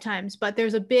several lifetimes, but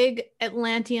there's a big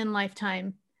Atlantean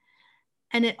lifetime.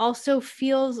 And it also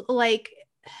feels like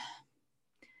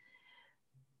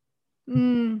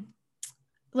the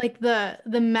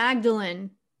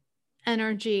Magdalene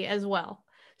energy as well.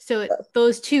 So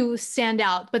those two stand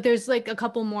out, but there's like a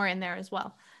couple more in there as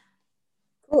well.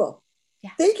 Cool.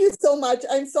 Yeah. Thank you so much.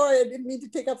 I'm sorry I didn't mean to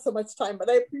take up so much time, but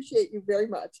I appreciate you very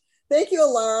much. Thank you,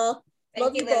 Alara.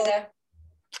 Thank you, Linda.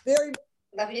 Very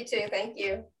love you too. Thank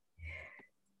you.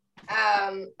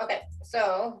 Okay,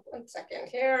 so 1 second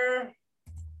here.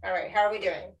 All right, how are we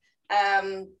doing?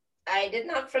 I did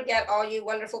not forget all you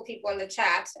wonderful people in the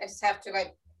chat. I just have to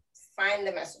find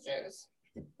the messages.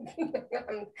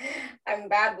 I'm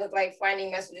bad with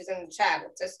finding messages in the chat.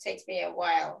 It just takes me a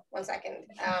while. 1 second.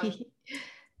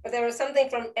 But there was something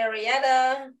from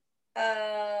Arietta.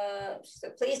 She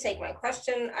said, please take my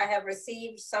question. I have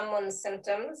received someone's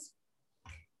symptoms.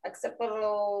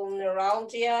 Occipital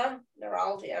neuralgia.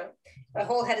 My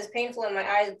whole head is painful and my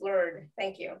eyes blurred.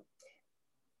 Thank you.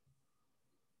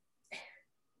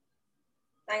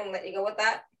 I'm gonna let you go with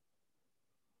that.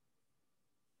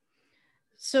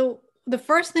 So the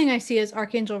first thing I see is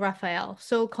Archangel Raphael.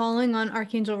 So calling on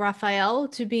Archangel Raphael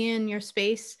to be in your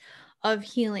space of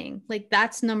healing,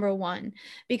 that's number one.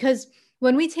 Because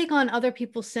when we take on other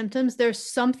people's symptoms, there's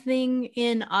something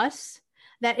in us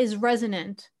that is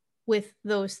resonant with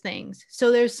those things.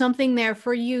 So there's something there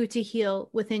for you to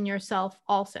heal within yourself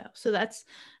also. So that's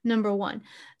number one.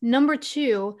 Number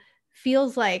two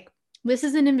feels like this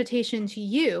is an invitation to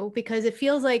you, because it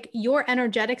feels like your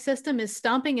energetic system is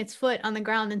stomping its foot on the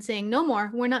ground and saying, no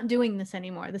more, we're not doing this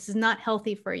anymore. This is not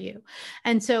healthy for you.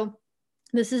 And so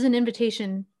this is an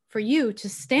invitation for you to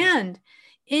stand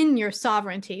in your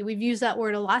sovereignty. We've used that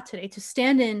word a lot today, to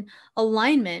stand in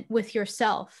alignment with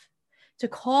yourself, to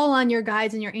call on your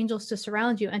guides and your angels to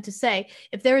surround you and to say,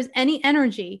 if there is any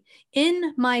energy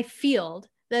in my field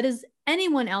that is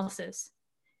anyone else's,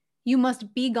 you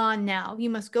must be gone now. You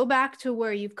must go back to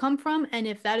where you've come from. And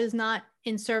if that is not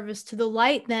in service to the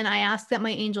light, then I ask that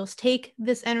my angels take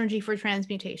this energy for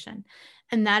transmutation.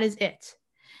 And that is it.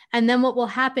 And then what will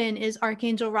happen is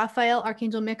Archangel Raphael,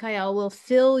 Archangel Michael will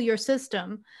fill your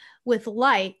system with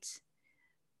light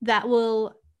that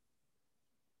will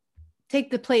take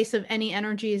the place of any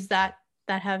energies that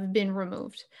have been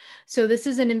removed. So this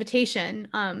is an invitation,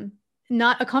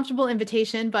 not a comfortable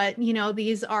invitation, but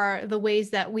these are the ways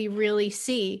that we really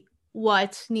see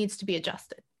what needs to be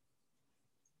adjusted.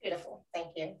 Beautiful, thank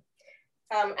you.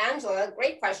 Angela,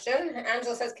 great question.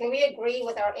 Angela says, can we agree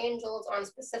with our angels on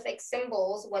specific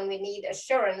symbols when we need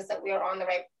assurance that we are on the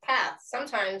right path?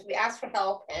 Sometimes we ask for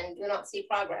help and do not see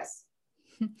progress.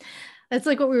 That's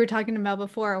like what we were talking about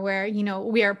before, where,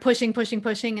 we are pushing,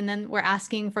 and then we're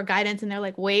asking for guidance and they're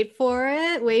like, wait for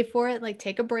it, like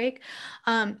take a break.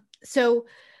 So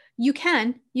you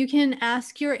can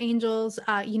ask your angels,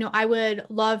 I would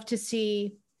love to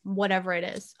see whatever it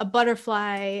is, a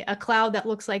butterfly, a cloud that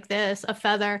looks like this, a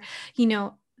feather,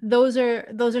 those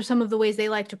are some of the ways they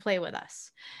like to play with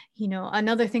us.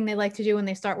 Another thing they like to do when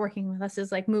they start working with us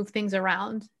is like move things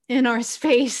around in our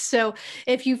space. So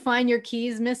if you find your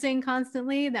keys missing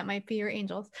constantly, that might be your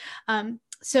angels.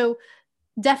 So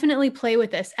definitely play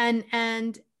with this. And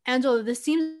Angela, this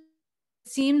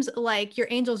seems like your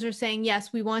angels are saying,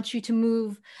 yes, we want you to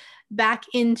move back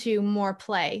into more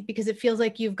play, because it feels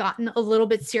like you've gotten a little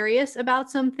bit serious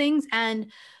about some things. And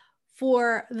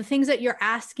for the things that you're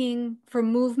asking for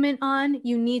movement on,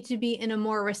 you need to be in a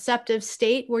more receptive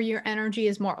state where your energy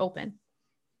is more open.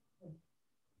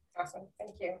 Awesome,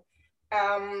 thank you.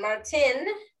 Martin,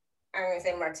 I'm going to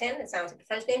say Martin, it sounds like a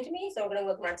French name to me, so we're going to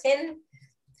go with Martin.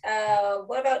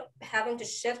 What about having to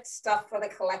shift stuff for the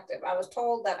collective? I was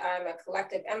told that I'm a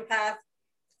collective empath.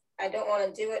 I don't want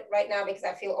to do it right now because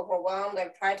I feel overwhelmed.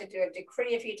 I've tried to do a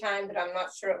decree a few times, but I'm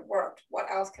not sure it worked.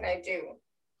 What else can I do?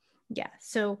 Yeah.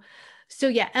 So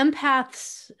yeah,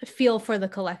 empaths feel for the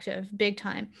collective big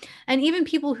time. And even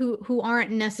people who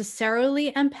aren't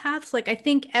necessarily empaths, like I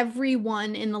think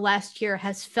everyone in the last year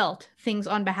has felt things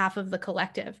on behalf of the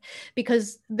collective,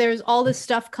 because there's all this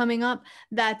stuff coming up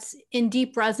that's in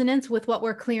deep resonance with what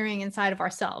we're clearing inside of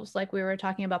ourselves, like we were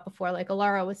talking about before, like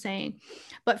Alara was saying.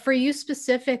 But for you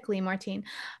specifically, Martine,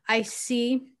 I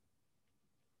see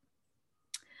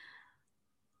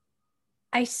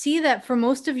that for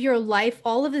most of your life,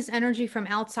 all of this energy from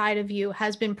outside of you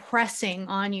has been pressing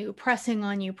on you,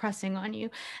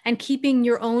 and keeping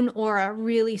your own aura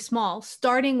really small,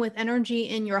 starting with energy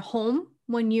in your home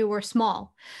when you were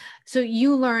small. So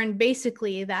you learned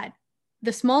basically that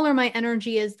the smaller my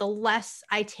energy is, the less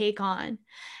I take on.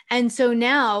 And so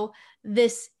now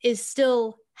this is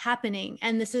still happening,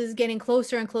 and this is getting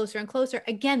closer and closer and closer.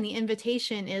 Again, the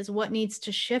invitation is what needs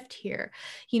to shift here.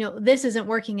 This isn't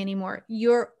working anymore.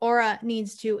 Your aura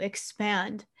needs to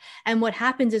expand. And what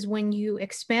happens is when you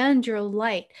expand your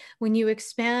light, when you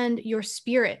expand your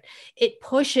spirit, it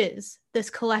pushes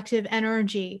this collective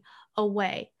energy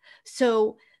away.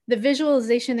 So the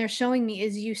visualization they're showing me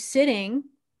is you sitting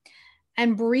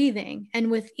and breathing.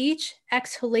 And with each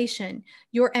exhalation,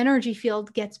 your energy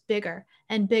field gets bigger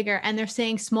and bigger. And they're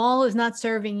saying small is not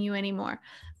serving you anymore.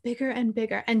 Bigger and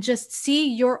bigger. And just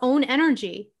see your own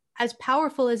energy, as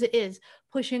powerful as it is,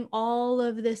 pushing all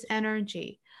of this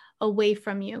energy away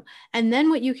from you. And then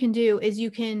what you can do is you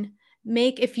can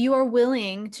make, if you are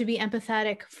willing to be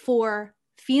empathetic for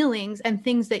feelings and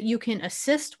things that you can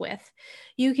assist with,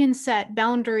 you can set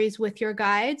boundaries with your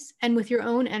guides and with your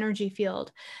own energy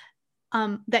field.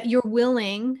 That you're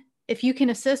willing, if you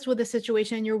can assist with a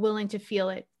situation, you're willing to feel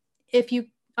it. If you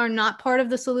are not part of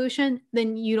the solution,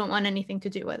 then you don't want anything to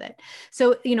do with it.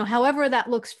 So, however that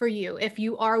looks for you, if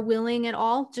you are willing at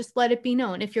all, just let it be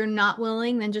known. If you're not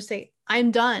willing, then just say,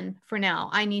 I'm done for now.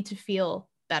 I need to feel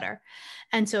better.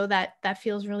 And so that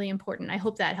feels really important. I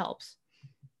hope that helps.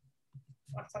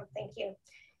 Awesome, thank you.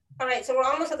 All right, so we're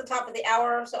almost at the top of the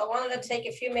hour. So I wanted to take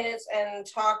a few minutes and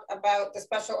talk about the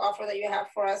special offer that you have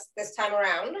for us this time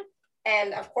around.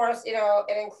 And of course, it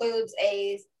includes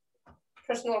a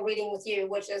personal reading with you,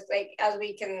 which is like, as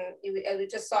we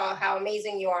just saw how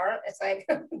amazing you are. It's like,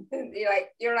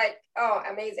 you're like, oh,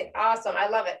 amazing, awesome, I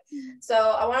love it. So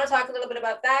I want to talk a little bit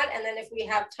about that. And then if we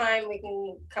have time, we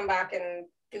can come back and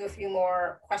do a few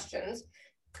more questions.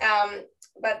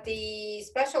 But the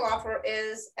special offer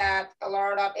is at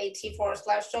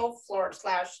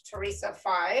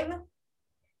alara.at/show/Theresa5.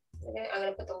 Okay, I'm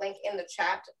going to put the link in the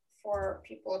chat for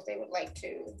people if they would like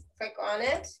to click on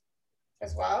it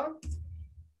as well.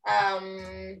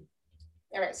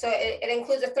 All right, so it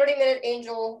includes a 30-minute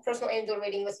personal angel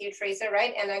reading with you, Theresa,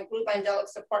 right? And a group angelic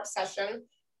support session,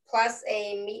 plus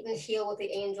a meet and heal with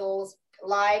the angels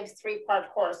live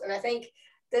 3-part course. And I think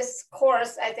this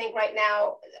course, right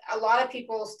now, a lot of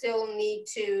people still need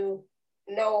to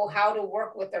know how to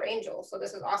work with their angels. So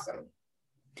this is awesome.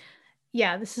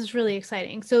 Yeah, this is really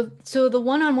exciting. So the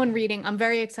one-on-one reading, I'm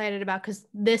very excited about, because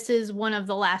this is one of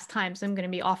the last times I'm going to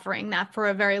be offering that for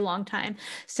a very long time.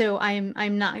 So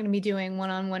I'm not going to be doing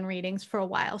one-on-one readings for a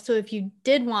while. So if you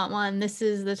did want one, this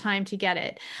is the time to get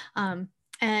it.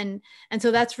 And so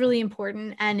that's really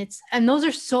important. And those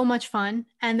are so much fun,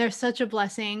 and they're such a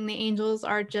blessing. The angels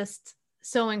are just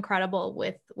so incredible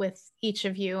with each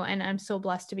of you, and I'm so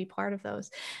blessed to be part of those.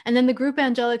 And then the group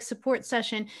angelic support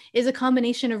session is a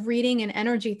combination of reading and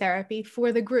energy therapy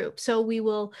for the group. So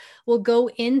we'll go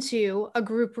into a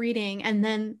group reading, and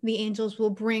then the angels will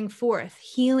bring forth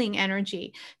healing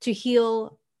energy to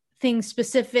heal things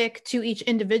specific to each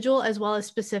individual as well as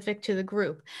specific to the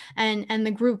group. And the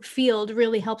group field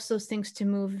really helps those things to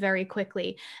move very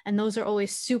quickly. And those are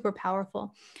always super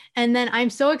powerful. And then I'm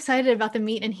so excited about the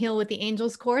Meet and Heal with the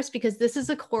Angels course, because this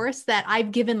is a course that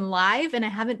I've given live and I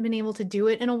haven't been able to do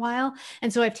it in a while.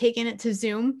 And so I've taken it to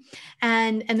Zoom,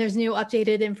 and there's new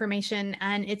updated information,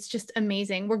 and it's just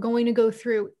amazing. We're going to go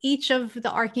through each of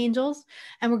the archangels,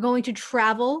 and we're going to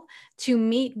travel to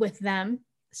meet with them,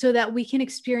 so that we can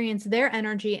experience their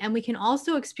energy, and we can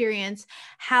also experience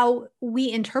how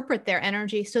we interpret their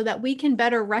energy, so that we can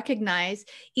better recognize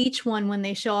each one when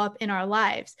they show up in our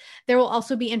lives. There will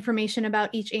also be information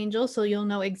about each angel, so you'll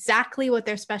know exactly what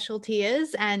their specialty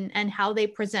is and how they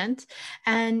present.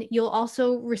 And you'll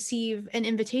also receive an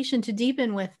invitation to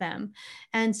deepen with them.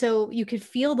 And so you could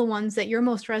feel the ones that you're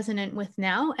most resonant with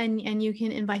now, and you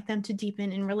can invite them to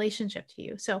deepen in relationship to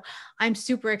you. So I'm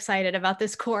super excited about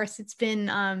this course. It's been,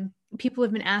 people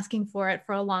have been asking for it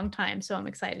for a long time, so I'm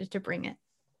excited to bring it.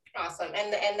 Awesome.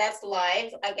 And that's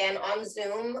live again on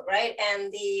Zoom, right? And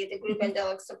the group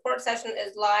angelic support session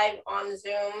is live on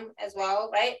Zoom as well,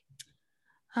 right?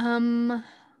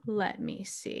 Let me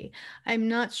see. I'm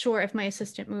not sure if my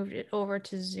assistant moved it over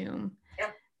to Zoom.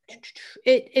 Yeah.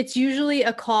 It's usually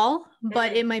a call,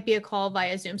 but it might be a call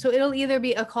via Zoom. So it'll either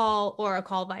be a call or a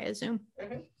call via Zoom.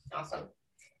 Awesome.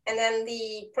 And then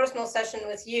the personal session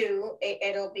with you,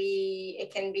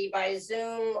 it can be by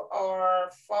Zoom or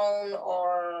phone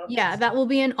or... Yeah, that will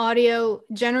be an audio,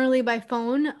 generally by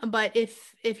phone. But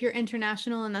if you're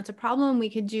international and that's a problem, we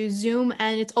could do Zoom,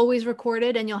 and it's always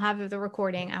recorded, and you'll have the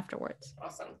recording afterwards.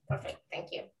 Awesome. Perfect.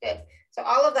 Thank you. Good. So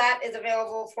all of that is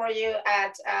available for you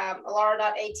at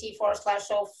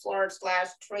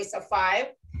alara.at/show/Theresa5.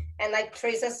 And like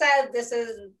Theresa said, this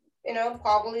is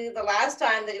probably the last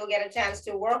time that you'll get a chance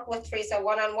to work with Theresa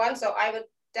one-on-one. So I would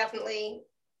definitely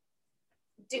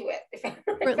do it. For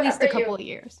at least a couple of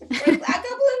years. For a couple of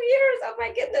years. Oh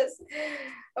my goodness.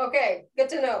 Okay, good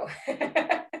to know.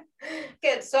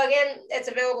 Good. So again, it's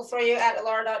available for you at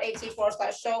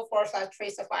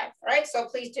alara.at/show/Theresa5. All right. So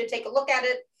please do take a look at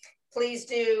it. Please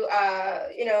do,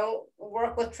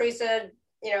 work with Theresa,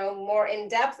 more in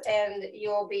depth, and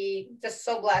you'll be just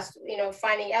so blessed,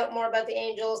 finding out more about the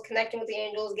angels, connecting with the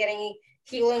angels, getting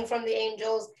healing from the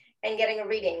angels, and getting a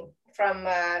reading from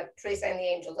Theresa and the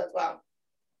angels as well.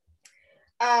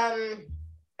 All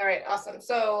right, awesome.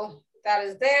 So that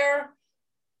is there.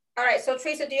 All right, so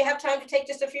Theresa, do you have time to take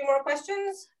just a few more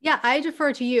questions? Yeah, I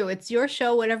defer to you. It's your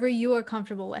show, whatever you are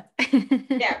comfortable with.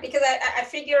 Yeah, because I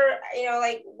figure,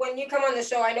 like when you come on the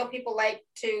show, I know people like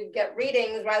to get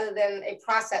readings rather than a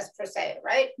process per se,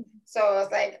 right? So it's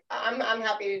like, I'm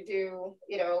happy to do,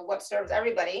 what serves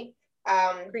everybody.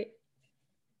 Great.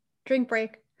 Drink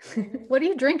break. What are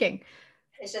you drinking?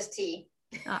 It's just tea.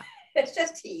 Ah. It's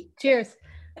just tea. Cheers.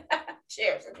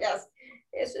 Cheers. Yes,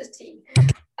 it's just tea.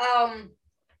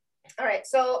 All right.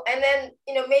 So, and then,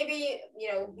 maybe,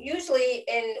 usually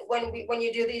when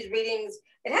you do these readings,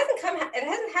 it hasn't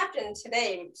happened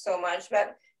today so much,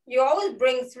 but you always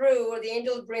bring through, or the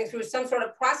angels bring through some sort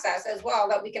of process as well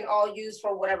that we can all use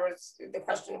for whatever the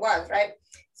question was, right?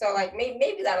 So like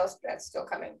maybe that's still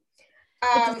coming.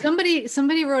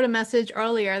 Somebody wrote a message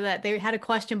earlier that they had a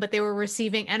question, but they were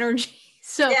receiving energy.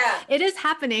 So yeah, it is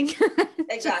happening.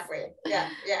 Exactly. Yeah.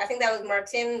 I think that was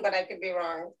Martin, but I could be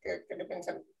wrong. It could have been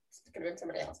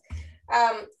somebody else.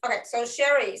 Okay. So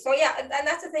Sherry. So yeah, and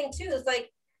that's the thing too. Is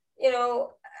like,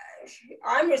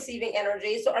 I'm receiving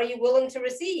energy. So are you willing to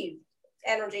receive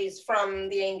energies from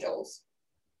the angels?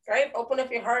 Right. Open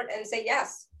up your heart and say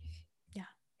yes. Yeah.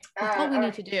 That's all we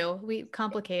need to do. We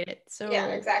complicate it. So yeah,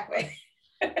 exactly.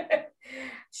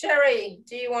 Sherry,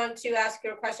 do you want to ask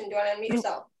your question? Do you want to unmute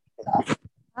yourself?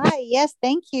 Hi, yes,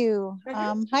 thank you.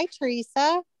 Mhm. Hi,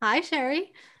 Theresa. Hi,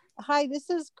 Sherry. Hi, this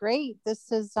is great.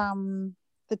 This is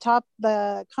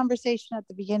the conversation at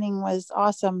the beginning was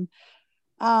awesome.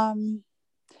 Um,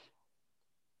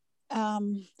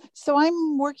 so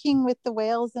I'm working with the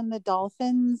whales and the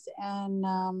dolphins, and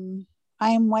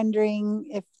I'm wondering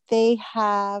if they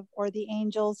have, or the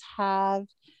angels have,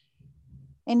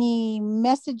 any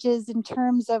messages in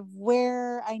terms of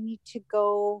where I need to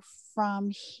go from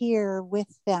here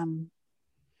with them.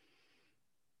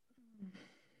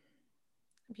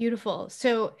 Beautiful.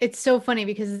 So it's so funny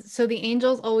because so the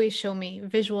angels always show me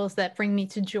visuals that bring me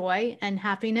to joy and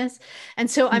happiness. And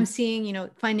so I'm seeing,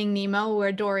 Finding Nemo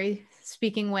where Dory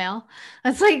speaking whale.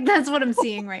 That's what I'm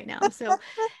seeing right now. So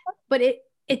but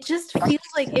it just feels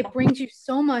like it brings you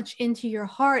so much into your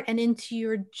heart and into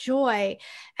your joy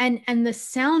and the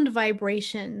sound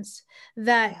vibrations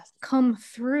that Yes. come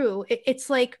through. It's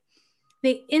like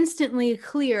they instantly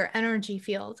clear energy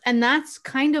fields. And that's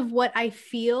kind of what I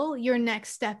feel your next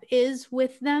step is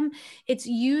with them. It's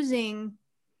using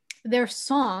their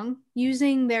song,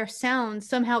 using their sound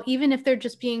somehow, even if they're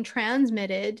just being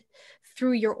transmitted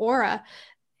through your aura,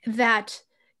 that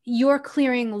you're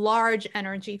clearing large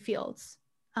energy fields.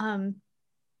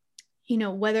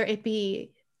 Whether it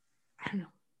be, I don't know,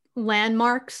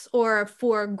 landmarks or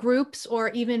for groups or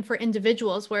even for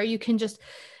individuals where you can just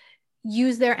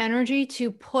use their energy to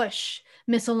push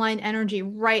misaligned energy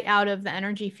right out of the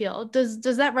energy field. Does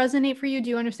that resonate for you?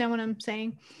 Do you understand what I'm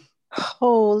saying?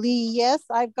 Holy yes,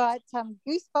 I've got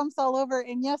goosebumps all over,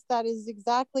 and yes, that is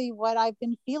exactly what I've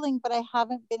been feeling, but I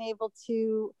haven't been able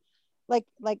to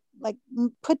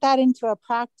put that into a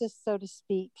practice, so to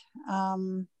speak.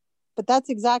 But that's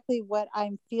exactly what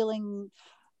I'm feeling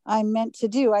I'm meant to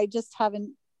do. I just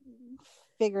haven't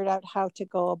figured out how to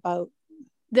go about.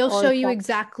 They'll show you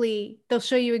exactly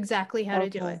how to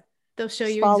do it. They'll show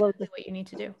you exactly what you need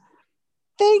to do.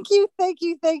 Thank you.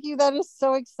 That is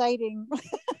so exciting.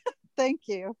 Thank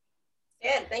you.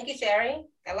 Good. Thank you, Sherry.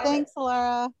 I love Thanks, it.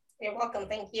 Laura. You're welcome.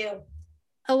 Thank you.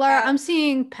 Alara, I'm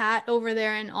seeing Pat over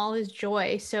there in all his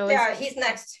joy. So yeah, he's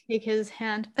next. Take his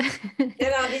hand.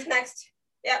 He's next.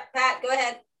 Yeah, Pat, go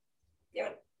ahead.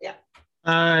 Yeah.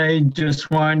 I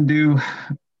just wanted to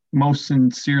most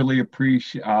sincerely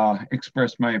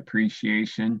express my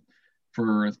appreciation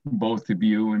for both of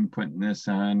you and putting this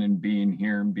on and being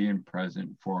here and being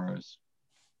present for us.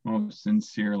 Most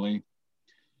sincerely.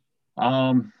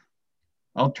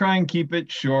 I'll try and keep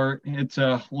it short. It's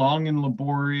a long and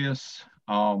laborious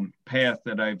path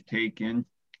that I've taken.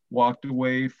 Walked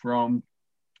away from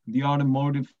the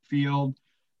automotive field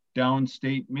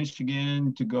downstate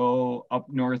Michigan to go up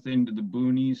north into the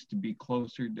boonies to be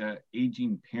closer to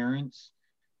aging parents,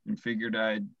 and figured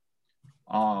I'd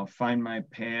find my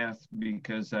path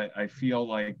because I feel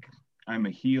like I'm a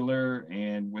healer,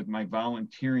 and with my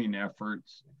volunteering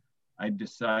efforts, I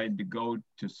decided to go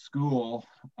to school,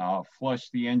 flush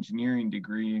the engineering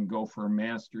degree and go for a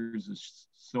master's of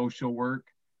social work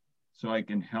so I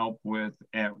can help with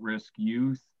at-risk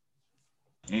youth.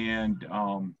 And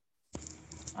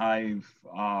I've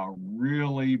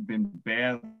really been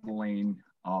battling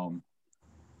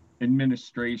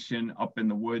administration up in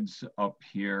the woods up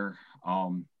here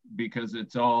because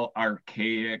it's all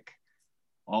archaic,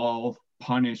 all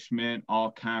punishment, all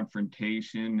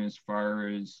confrontation as far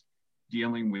as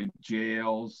dealing with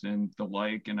jails and the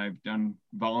like. And I've done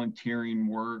volunteering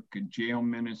work, jail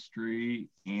ministry,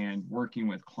 and working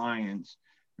with clients,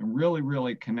 and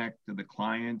really connect to the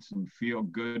clients and feel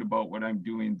good about what I'm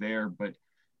doing there. But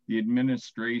the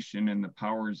administration and the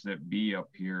powers that be up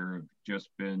here have just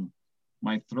been,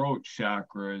 my throat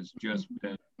chakra has just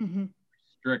been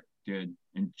restricted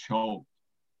and choked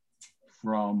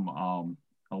from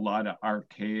a lot of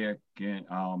archaic and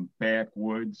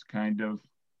backwoods kind of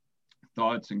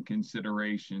thoughts and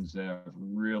considerations that have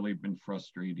really been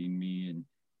frustrating me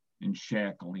and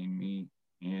shackling me,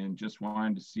 and just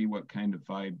wanted to see what kind of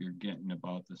vibe you're getting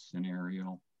about the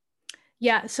scenario.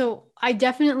 Yeah, so I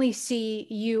definitely see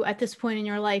you at this point in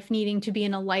your life needing to be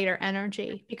in a lighter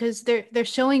energy, because they're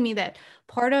showing me that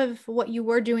part of what you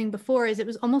were doing before is it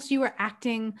was almost you were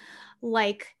acting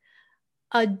like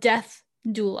a death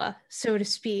doula, so to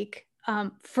speak,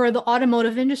 for the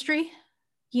automotive industry,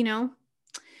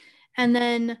 and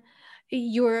then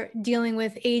you're dealing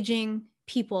with aging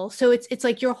people. So it's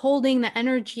like you're holding the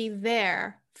energy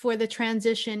there for the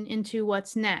transition into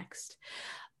what's next.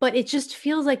 But it just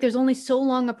feels like there's only so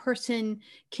long a person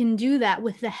can do that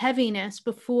with the heaviness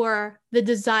before the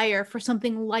desire for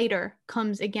something lighter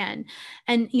comes again.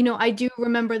 And, I do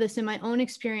remember this in my own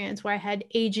experience where I had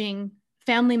aging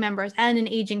family members and an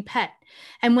aging pet.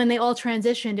 And when they all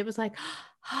transitioned, it was like,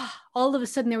 all of a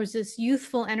sudden there was this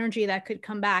youthful energy that could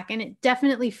come back. And it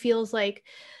definitely feels like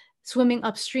swimming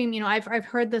upstream. You know, I've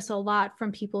heard this a lot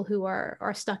from people who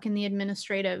are stuck in the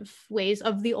administrative ways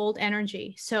of the old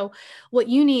energy. So what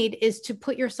you need is to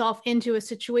put yourself into a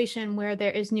situation where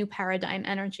there is new paradigm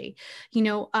energy. You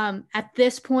know, at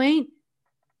this point,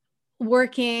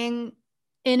 working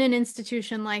in an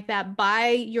institution like that by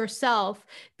yourself,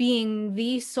 being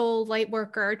the sole light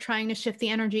worker trying to shift the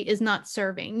energy is not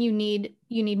serving. You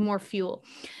need more fuel.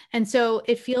 And so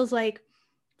it feels like,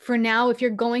 for now, if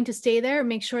you're going to stay there,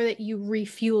 make sure that you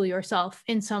refuel yourself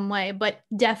in some way. But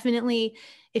definitely,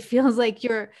 it feels like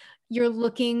you're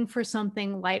looking for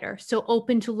something lighter. So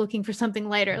open to looking for something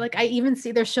lighter. Like I even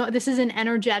see this is an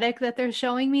energetic that they're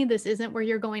showing me. This isn't where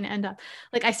you're going to end up.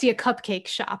 Like I see a cupcake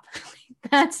shop.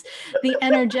 That's the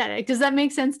energetic. Does that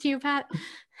make sense to you, Pat?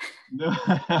 No,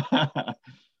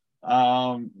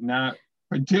 not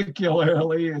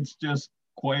particularly. It's just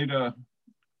quite a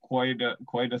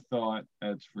thought,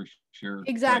 that's for sure.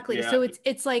 Exactly. Yeah. So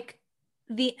it's like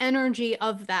the energy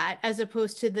of that, as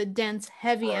opposed to the dense,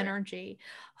 heavy Right. energy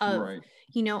of, Right.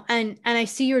 you know, and I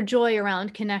see your joy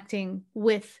around connecting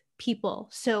with people.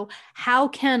 So how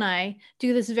can I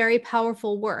do this very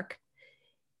powerful work?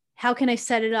 How can I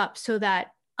set it up so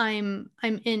that I'm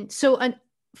in? So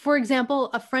for example,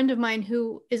 a friend of mine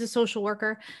who is a social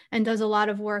worker and does a lot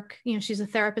of work, you know, she's a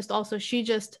therapist also, she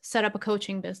just set up a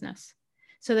coaching business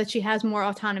so that she has more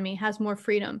autonomy, has more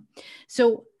freedom.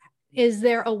 So is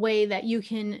there a way that you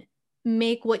can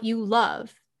make what you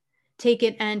love, take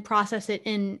it and process it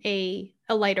in a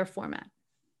lighter format?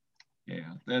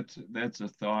 Yeah, that's a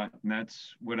thought, and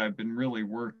that's what I've been really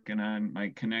working on, my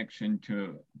connection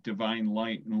to divine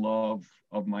light and love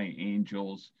of my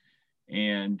angels,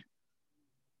 and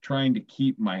trying to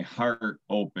keep my heart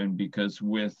open, because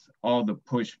with all the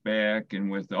pushback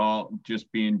and with all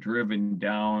just being driven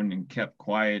down and kept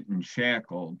quiet and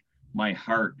shackled, my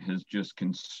heart has just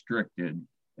constricted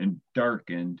and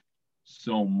darkened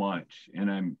so much.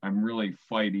 And I'm really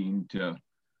fighting to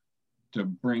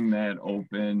bring that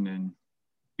open and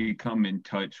become in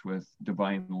touch with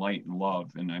divine light and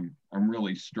love. And I'm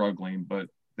really struggling, but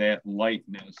that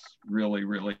lightness really,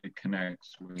 really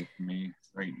connects with me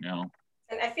right now.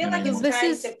 And I feel like it's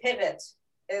time to pivot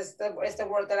is the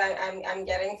word that I'm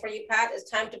getting for you, Pat. It's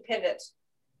time to pivot.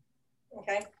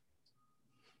 Okay.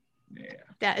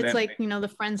 Yeah, it's like, you know, the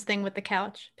Friends thing with the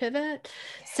couch, pivot.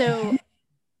 So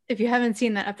if you haven't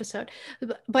seen that episode,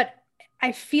 but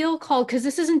I feel called, because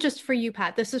this isn't just for you,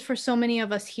 Pat, this is for so many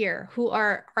of us here who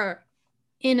are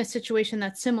in a situation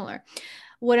that's similar.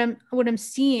 What I'm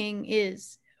seeing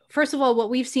is, first of all, what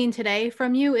we've seen today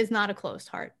from you is not a closed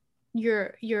heart.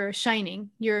 You're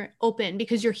shining, you're open,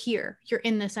 because you're here, you're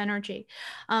in this energy.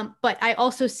 But I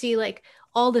also see like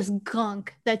all this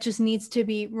gunk that just needs to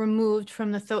be removed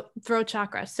from the throat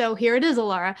chakra. So here it is,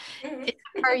 Alara.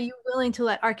 Are you willing to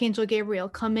let Archangel Gabriel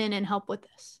come in and help with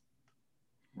this?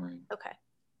 Right. Okay.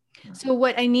 So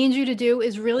what I need you to do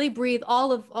is really breathe,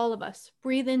 all of us,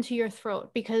 breathe into your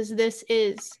throat, because this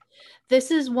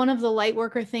is one of the light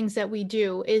worker things that we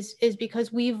do is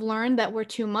because we've learned that we're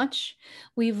too much.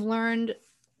 We've learned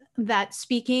that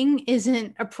speaking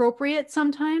isn't appropriate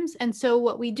sometimes. And so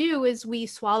what we do is we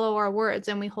swallow our words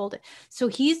and we hold it. So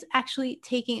he's actually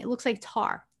taking, it looks like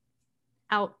tar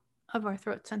out of our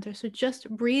throat center. So just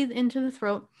breathe into the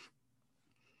throat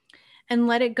and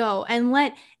let it go, and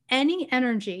let any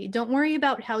energy, don't worry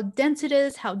about how dense it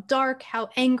is, how dark, how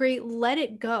angry, let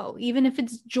it go, even if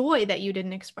it's joy that you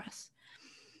didn't express.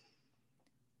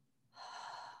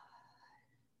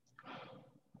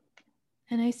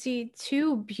 And I see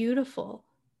two beautiful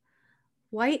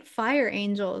white fire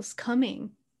angels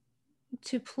coming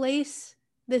to place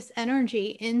this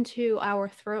energy into our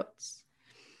throats.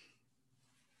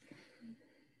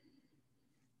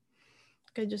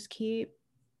 I just keep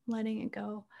letting it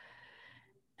go.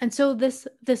 And so this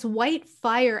white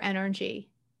fire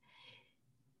energy,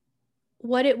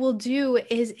 what it will do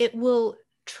is it will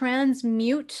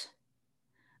transmute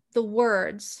the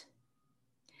words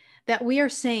that we are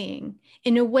saying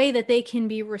in a way that they can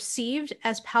be received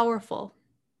as powerful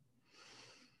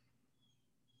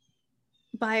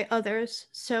by others.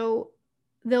 So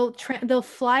they'll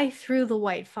fly through the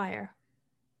white fire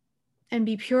and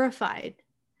be purified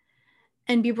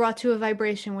and be brought to a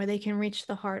vibration where they can reach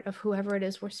the heart of whoever it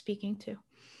is we're speaking to.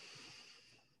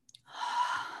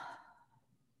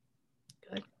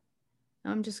 Good.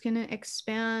 Now I'm just going to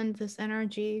expand this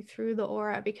energy through the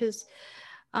aura, because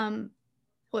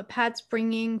what Pat's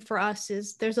bringing for us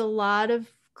is there's a lot of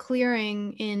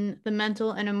clearing in the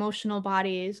mental and emotional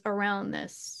bodies around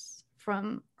this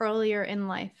from earlier in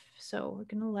life. So we're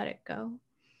going to let it go.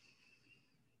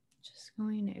 Just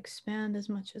going to expand as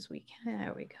much as we can.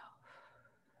 There we go.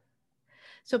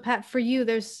 So Pat, for you,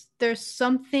 there's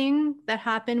something that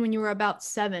happened when you were about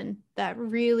 7 that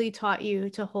really taught you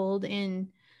to hold in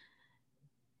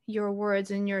your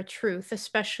words and your truth,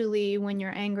 especially when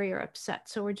you're angry or upset.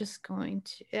 So we're just going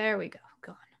to, there we go,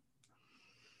 go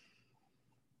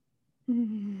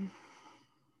on.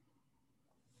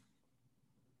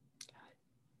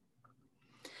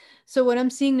 So what I'm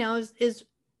seeing now is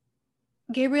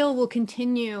Gabriel will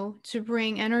continue to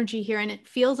bring energy here. And it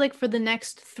feels like for the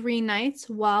next 3 nights,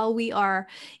 while we are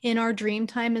in our dream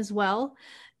time as well,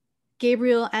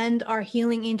 Gabriel and our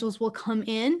healing angels will come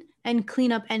in and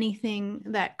clean up anything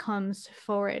that comes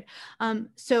forward.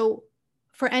 So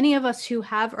for any of us who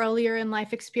have earlier in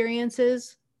life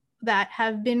experiences that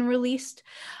have been released,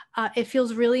 it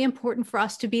feels really important for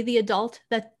us to be the adult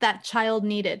that that child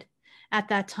needed at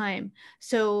that time.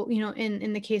 So, you know,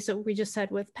 in the case that we just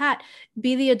said with Pat,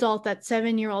 be the adult that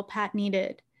 7-year-old Pat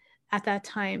needed at that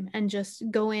time, and just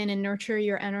go in and nurture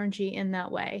your energy in that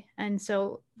way. And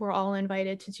so we're all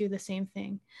invited to do the same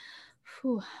thing.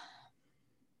 Whew.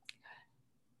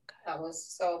 That was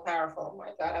so powerful.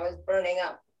 My God, I was burning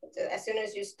up. As soon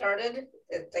as you started,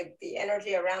 like the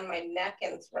energy around my neck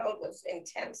and throat was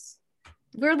intense.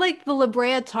 We're like the La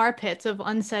Brea tar pits of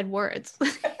unsaid words.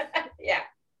 Yeah.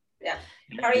 Yeah.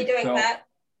 How are you doing, Pat?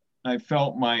 I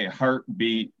felt my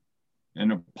heartbeat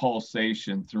and a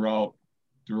pulsation throughout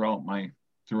my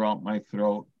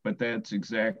throat, but that's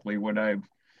exactly what I've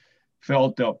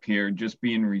felt up here, just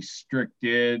being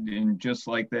restricted, and just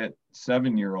like that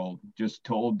 7-year-old, just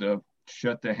told to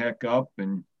shut the heck up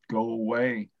and go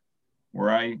away. Where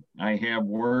I have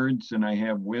words, and I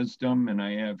have wisdom, and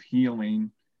I have healing,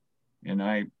 and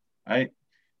I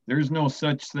there's no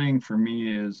such thing for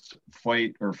me as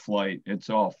fight or flight. It's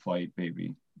all fight,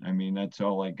 baby. I mean, that's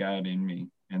all I got in me,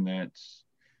 and that's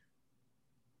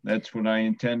what I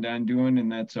intend on doing,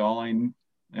 and that's all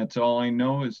I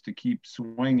know is to keep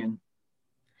swinging.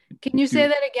 Can you say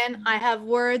that again? I have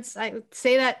words. I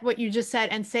say that what you just said,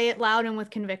 and say it loud and with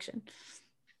conviction.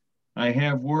 I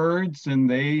have words, and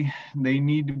they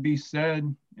need to be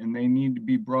said, and they need to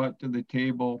be brought to the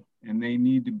table, and they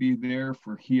need to be there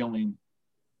for healing.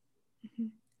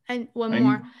 And one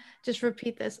more, just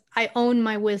repeat this. I own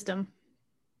my wisdom.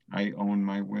 I own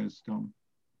my wisdom.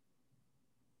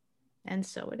 And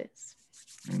so it is.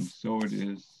 And so it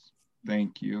is.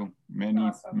 Thank you.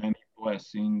 Many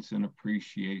blessings and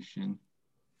appreciation.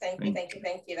 Thank you.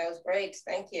 That was great.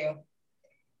 Thank you.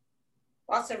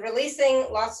 Lots of releasing,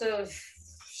 lots of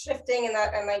shifting,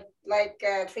 and like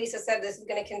Theresa said, this is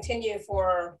going to continue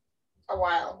for a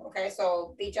while. Okay,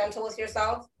 so be gentle with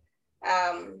yourself.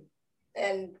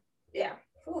 And yeah,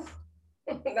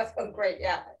 that was great.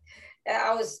 Yeah,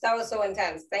 that was so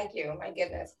intense. Thank you. My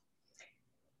goodness.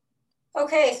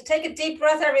 Okay, so take a deep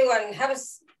breath, everyone. Have a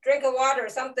drink of water or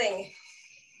something.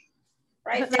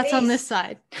 Right, that's Denise? On this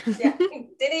side. Yeah,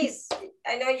 Denise,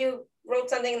 I know you wrote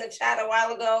something in the chat a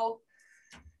while ago.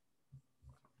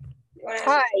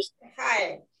 Hi.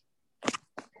 Hi.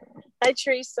 Hi,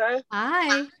 Theresa.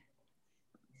 Hi.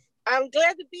 I'm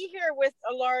glad to be here with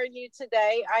Alara and you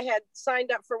today. I had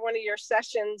signed up for one of your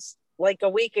sessions like a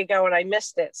week ago and I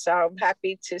missed it. So I'm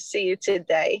happy to see you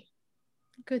today.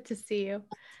 Good to see you.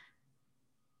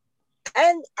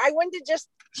 And I wanted to just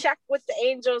check with the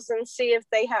angels and see if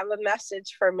they have a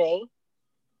message for me.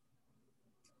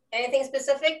 Anything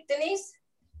specific, Denise?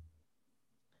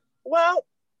 Well,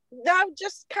 no,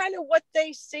 just kind of what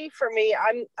they see for me.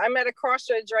 I'm at a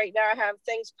crossroads right now. I have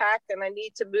things packed and I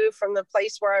need to move from the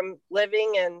place where I'm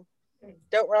living and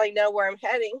don't really know where I'm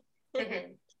heading.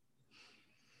 Mm-hmm.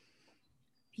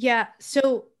 Yeah.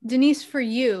 So Denise, for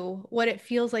you, what it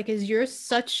feels like is you're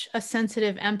such a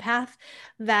sensitive empath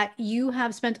that you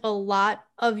have spent a lot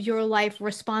of your life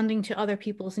responding to other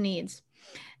people's needs.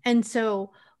 And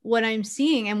so what I'm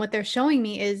seeing and what they're showing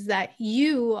me is that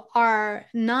you are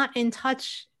not in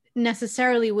touch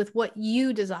necessarily with what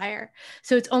you desire.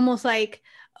 So it's almost like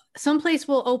someplace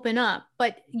will open up,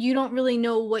 but you don't really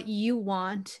know what you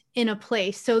want in a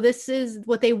place. So this is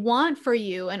what they want for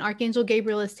you. And Archangel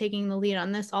Gabriel is taking the lead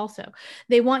on this also.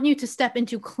 They want you to step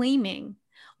into claiming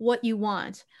what you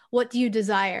want. What do you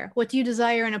desire? What do you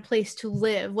desire in a place to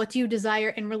live? What do you desire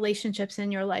in relationships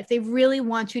in your life? They really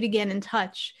want you to get in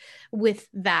touch with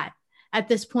that at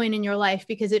this point in your life,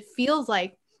 because it feels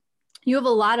like you have a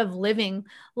lot of living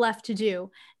left to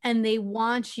do, and they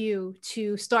want you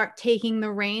to start taking the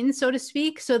reins, so to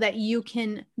speak, so that you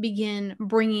can begin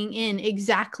bringing in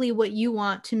exactly what you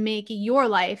want to make your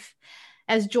life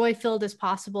as joy-filled as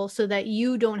possible, so that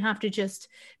you don't have to just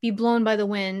be blown by the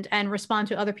wind and respond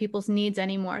to other people's needs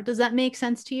anymore. Does that make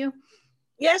sense to you?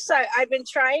 Yes, I've been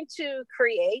trying to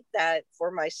create that for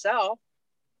myself.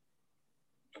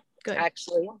 Good.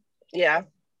 Actually, yeah.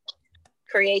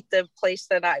 Create the place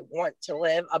that I want to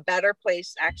live, a better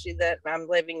place actually that I'm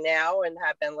living now and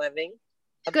have been living.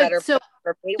 A Good. better So, place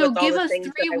for me so with all give the us things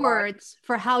that 3 I want. words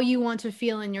for how you want to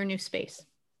feel in your new space.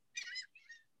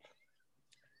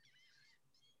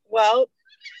 Well,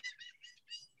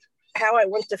 how I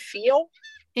want to feel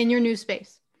in your new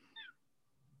space.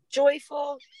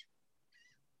 Joyful,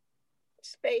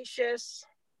 spacious,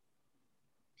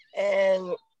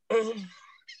 and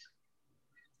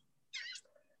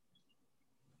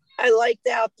I like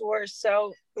the outdoors,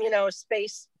 so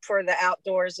space for the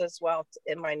outdoors as well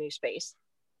in my new space.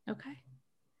 Okay.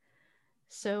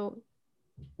 So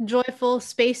joyful,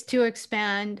 space to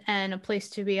expand, and a place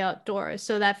to be outdoors.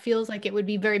 So that feels like it would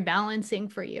be very balancing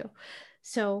for you.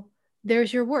 So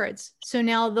there's your words. So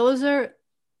now those are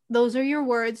your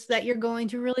words that you're going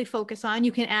to really focus on.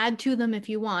 You can add to them if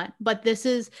you want, but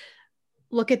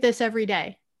look at this every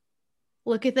day.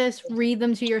 Look at this, read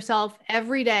them to yourself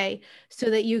every day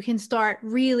so that you can start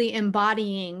really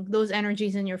embodying those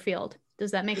energies in your field.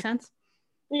 Does that make sense?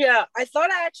 Yeah, I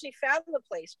thought I actually found the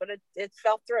place, but it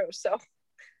fell through. So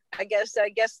I guess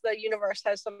the universe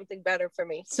has something better for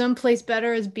me. Someplace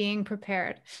better is being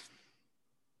prepared.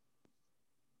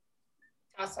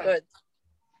 Awesome. Good.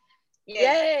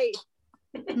 Yay.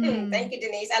 Thank you,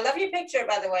 Denise. I love your picture,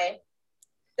 by the way.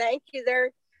 Thank you.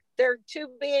 There are 2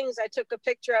 beings I took a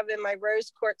picture of in my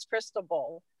rose quartz crystal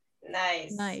bowl.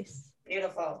 Nice. Nice.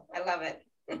 Beautiful. I love it.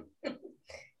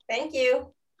 Thank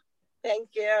you. Thank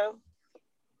you.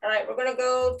 All right, we're gonna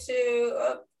go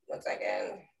to, 1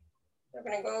 second. We're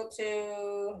gonna go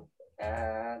to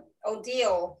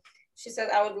Odile. She said,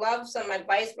 I would love some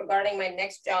advice regarding my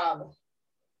next job.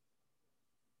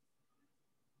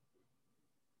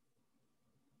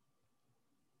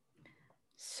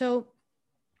 So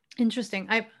interesting.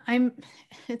 I'm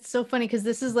it's so funny because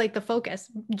this is like the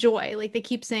focus, joy. Like they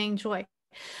keep saying joy.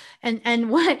 And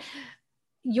what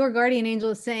your guardian angel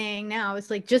is saying now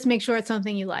is like, just make sure it's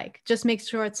something you like. Just make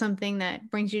sure it's something that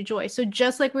brings you joy. So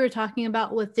just like we were talking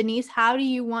about with Denise, how do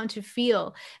you want to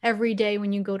feel every day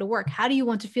when you go to work? How do you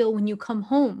want to feel when you come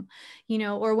home,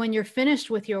 or when you're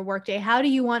finished with your workday? How do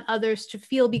you want others to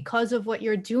feel because of what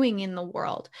you're doing in the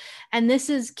world? And this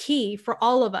is key for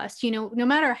all of us, no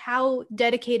matter how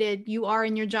dedicated you are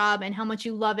in your job and how much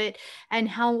you love it and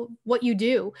what you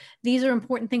do. These are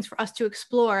important things for us to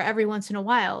explore every once in a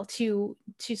while to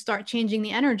start changing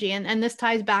the energy. And this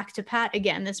ties back to Pat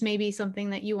again. This may be something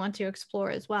that you want to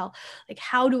explore as well. Like,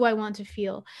 how do I want to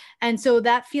feel? And so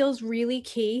that feels really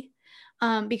key,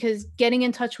 because getting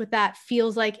in touch with that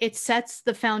feels like it sets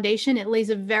the foundation. It lays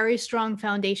a very strong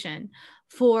foundation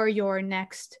for your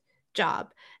next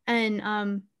job.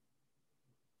 And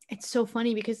it's so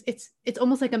funny because it's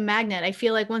almost like a magnet. I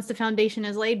feel like once the foundation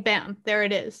is laid, bam, there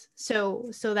it is.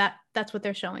 So that's what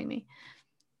they're showing me.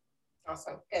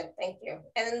 Awesome. Good. Thank you.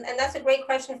 And that's a great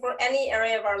question for any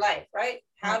area of our life, right?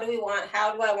 How do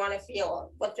I want to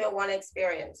feel? What do I want to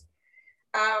experience?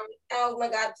 Oh my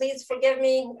God, please forgive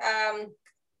me.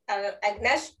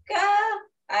 Agnieszka,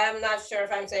 I'm not sure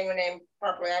if I'm saying her name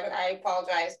properly. I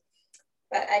apologize.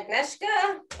 But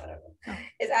Agnieszka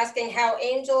is asking how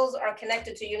angels are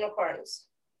connected to unicorns.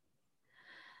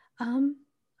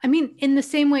 I mean, in the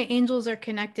same way angels are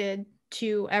connected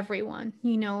to everyone,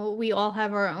 we all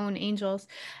have our own angels.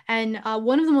 And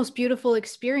one of the most beautiful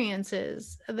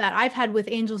experiences that I've had with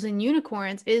angels and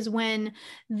unicorns is when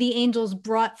the angels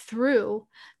brought through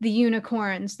the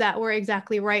unicorns that were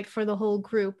exactly right for the whole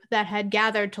group that had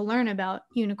gathered to learn about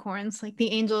unicorns. Like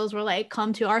the angels were like,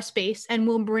 come to our space and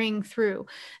we'll bring through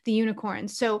the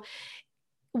unicorns. So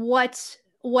what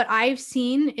I've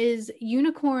seen is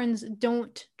unicorns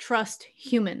don't trust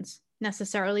humans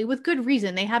necessarily, with good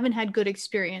reason. They haven't had good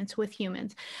experience with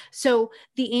humans. So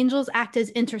the angels act as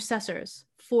intercessors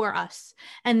for us,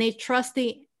 and they trust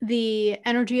the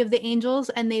energy of the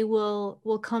angels, and they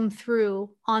will come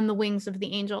through on the wings of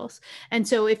the angels. And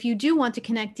so if you do want to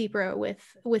connect deeper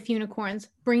with unicorns,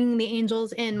 bringing the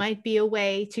angels in might be a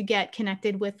way to get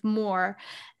connected with more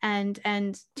and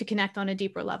to connect on a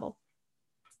deeper level.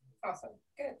 Awesome.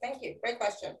 Good. Thank you. Great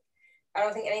question. I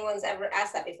don't think anyone's ever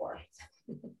asked that before.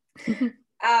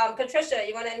 Patricia,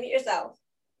 you want to unmute yourself?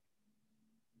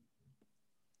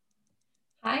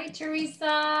 Hi,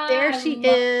 Theresa. There she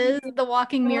is, the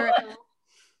walking miracle.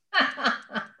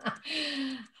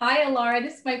 Hi, Alara.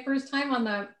 This is my first time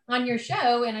on your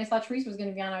show, and I saw Theresa was going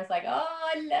to be on. I was like, oh,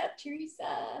 I love Theresa.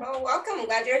 Oh, welcome. I'm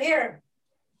glad you're here.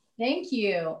 Thank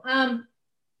you.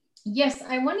 Yes,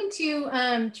 I wanted to,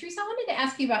 Theresa, I wanted to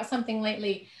ask you about something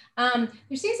lately. There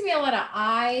seems to be a lot of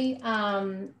eye,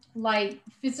 like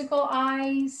physical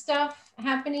eye stuff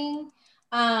happening,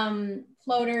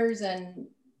 floaters and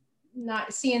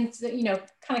not seeing, you know,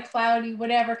 kind of cloudy,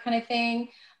 whatever kind of thing.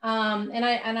 And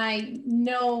I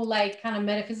know like kind of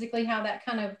metaphysically how that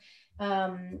kind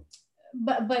of,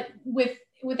 but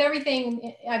with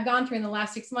everything I've gone through in the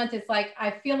last 6 months, it's like, I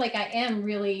feel like I am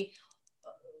really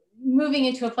moving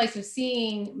into a place of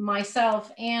seeing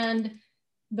myself and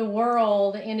the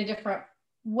world in a different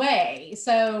way.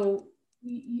 So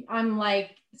I'm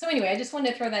like, so anyway, I just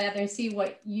wanted to throw that out there and see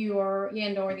what you or the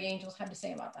angels have to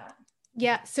say about that.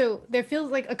 Yeah, so there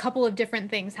feels like a couple of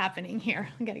different things happening here.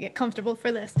 I got to get comfortable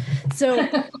for this. So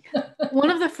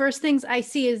one of the first things I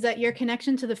see is that your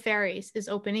connection to the fairies is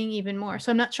opening even more.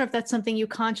 So I'm not sure if that's something you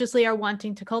consciously are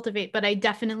wanting to cultivate, but I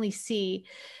definitely see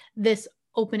this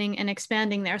opening and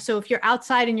expanding there. So if you're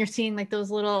outside and you're seeing like those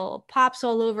little pops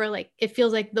all over, like it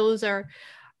feels like those are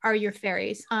your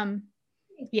fairies.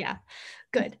 Yeah,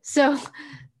 good. So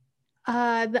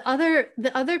the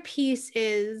other piece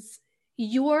is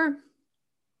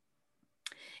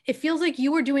it feels like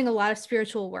you were doing a lot of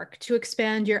spiritual work to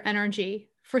expand your energy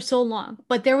for so long,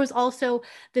 but there was also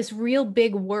this real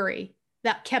big worry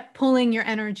that kept pulling your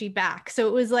energy back. So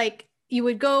it was like you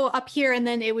would go up here and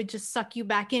then it would just suck you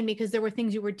back in because there were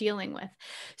things you were dealing with.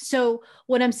 So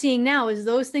what I'm seeing now is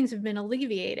those things have been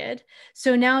alleviated.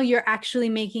 So now you're actually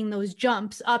making those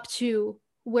jumps up to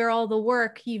where all the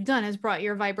work you've done has brought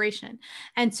your vibration.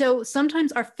 And so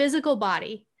sometimes our physical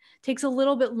body takes a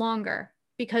little bit longer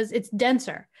because it's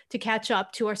denser to catch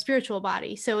up to our spiritual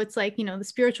body. So it's like, you know, the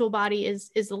spiritual body is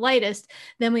the lightest,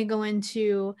 then we go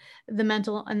into the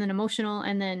mental and then emotional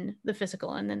and then the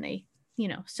physical, and then they, you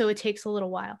know, so it takes a little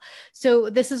while. So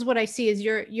this is what I see is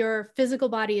your physical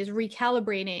body is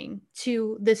recalibrating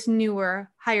to this newer,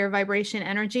 higher vibration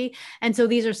energy. And so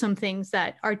these are some things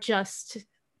that are just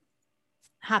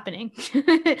happening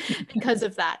because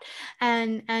of that.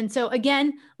 And so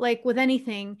again, like with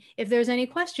anything, if there's any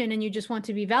question and you just want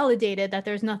to be validated that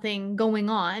there's nothing going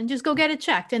on, just go get it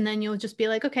checked. And then you'll just be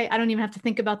like, okay, I don't even have to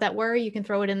think about that worry. You can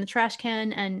throw it in the trash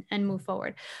can and move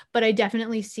forward. But I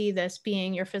definitely see this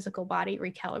being your physical body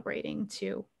recalibrating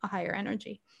to a higher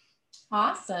energy.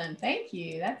 Awesome. Thank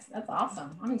you. That's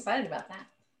awesome. I'm excited about that.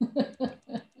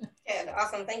 Yeah,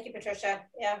 awesome. Thank you, Patricia.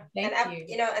 Yeah. Thank you.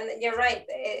 You know, and you're right.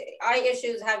 Eye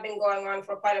issues have been going on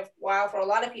for quite a while for a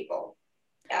lot of people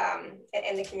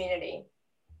in the community.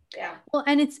 Yeah. Well,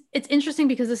 and it's interesting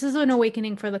because this is an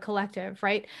awakening for the collective,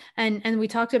 right? And we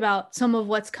talked about some of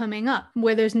what's coming up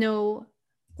where there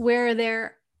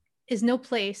is no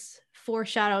place for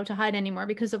shadow to hide anymore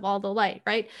because of all the light,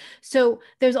 right? So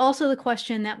there's also the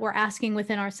question that we're asking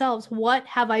within ourselves, what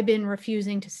have I been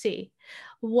refusing to see?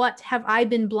 What have I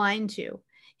been blind to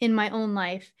in my own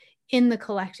life, in the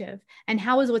collective? And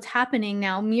how is what's happening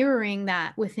now mirroring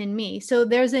that within me? So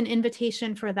there's an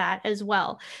invitation for that as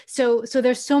well. So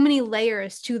there's so many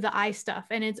layers to the eye stuff,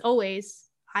 and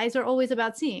eyes are always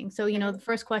about seeing. So, you know, the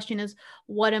first question is,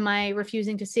 what am I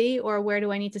refusing to see, or where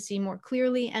do I need to see more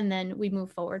clearly? And then we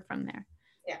move forward from there.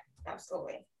 Yeah,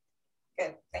 absolutely.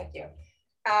 Good, thank you.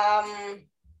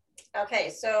 Okay,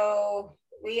 so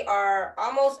we are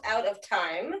almost out of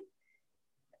time.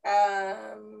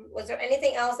 Was there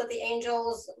anything else that the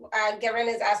angels, Garen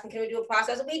is asking, can we do a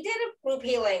process? We did a group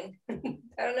healing. I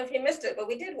don't know if you missed it, but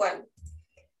we did one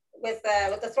with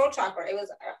the throat chakra. It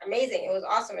was amazing. It was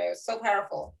awesome. It was so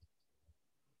powerful.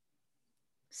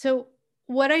 So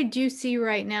what I do see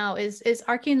right now is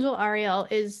Archangel Ariel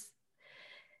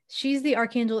she's the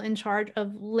archangel in charge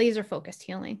of laser focused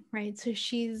healing, right? So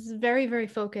she's very, very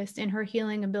focused in her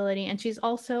healing ability. And she's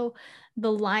also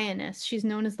the lioness. She's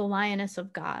known as the lioness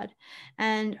of God.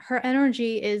 And her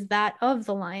energy is that of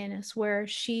the lioness, where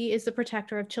she is the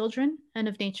protector of children and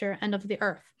of nature and of the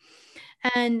earth.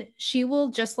 And she will,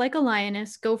 just like a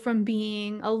lioness, go from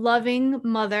being a loving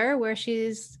mother where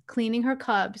she's cleaning her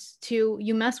cubs to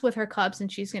you mess with her cubs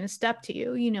and she's going to step to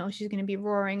you, you know, she's going to be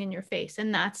roaring in your face.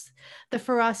 And that's the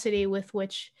ferocity with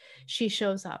which she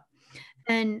shows up.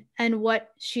 And what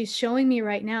she's showing me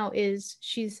right now is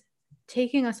she's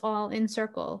taking us all in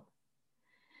circle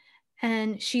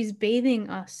and she's bathing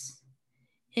us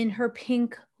in her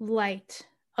pink light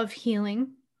of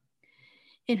healing,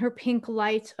 in her pink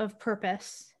light of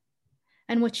purpose.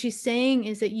 And what she's saying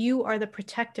is that you are the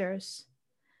protectors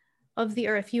of the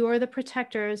earth. You are the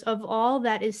protectors of all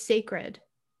that is sacred.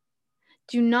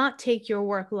 Do not take your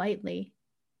work lightly.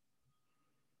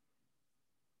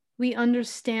 We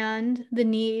understand the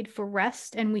need for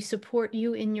rest and we support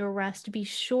you in your rest. Be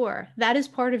sure that is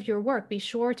part of your work. Be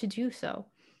sure to do so.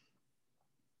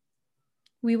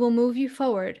 We will move you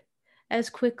forward as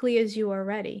quickly as you are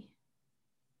ready.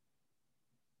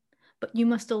 But you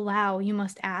must allow, you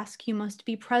must ask, you must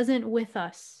be present with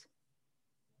us.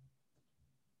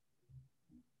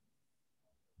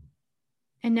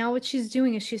 And now what she's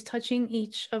doing is she's touching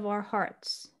each of our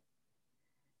hearts.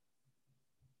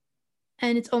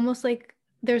 And it's almost like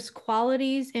there's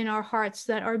qualities in our hearts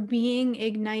that are being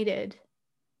ignited.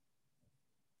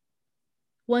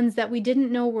 Ones that we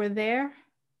didn't know were there,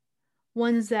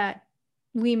 ones that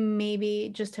we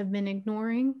maybe just have been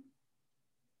ignoring.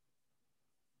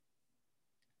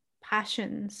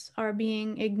 Passions are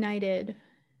being ignited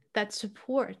that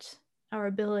support our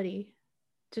ability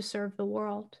to serve the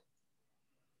world.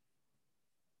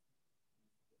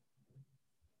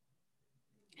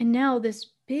 And now this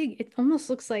big, it almost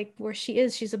looks like where she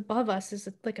is, she's above us, is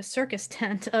like a circus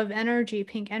tent of energy,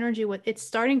 pink energy. What it's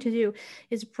starting to do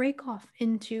is break off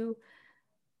into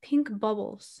pink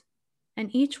bubbles. And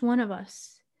each one of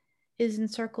us is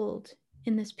encircled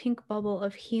in this pink bubble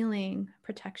of healing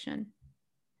protection.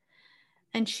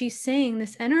 And she's saying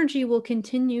this energy will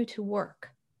continue to work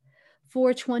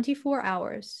for 24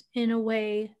 hours in a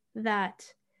way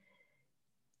that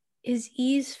is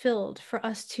ease-filled for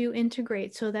us to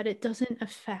integrate so that it doesn't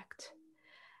affect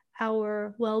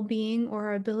our well-being or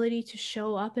our ability to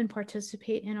show up and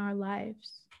participate in our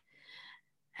lives.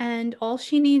 And all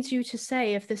she needs you to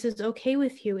say, if this is okay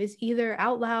with you, is either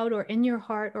out loud or in your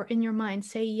heart or in your mind,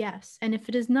 say yes. And if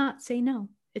it is not, say no.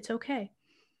 It's okay.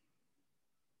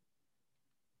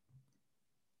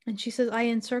 And she says, I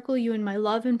encircle you in my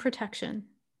love and protection.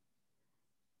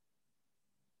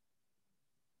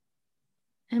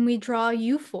 And we draw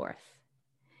you forth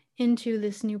into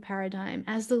this new paradigm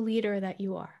as the leader that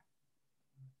you are.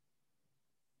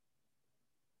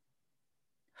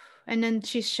 And then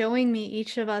she's showing me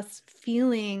each of us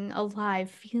feeling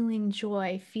alive, feeling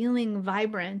joy, feeling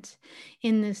vibrant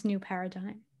in this new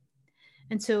paradigm.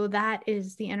 And so that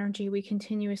is the energy we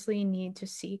continuously need to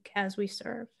seek as we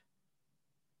serve.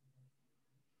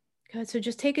 Good. So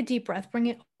just take a deep breath, bring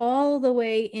it all the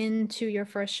way into your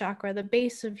first chakra, the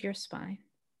base of your spine.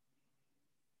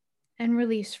 And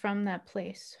release from that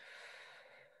place.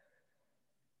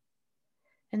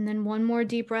 And then one more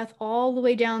deep breath all the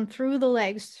way down through the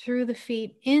legs, through the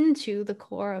feet, into the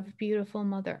core of beautiful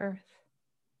Mother Earth.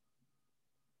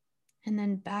 And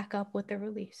then back up with the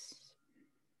release.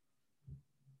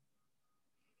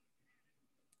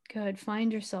 Good.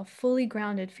 Find yourself fully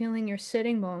grounded, feeling your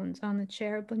sitting bones on the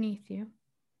chair beneath you.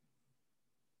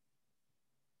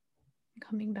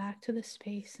 Coming back to the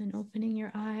space and opening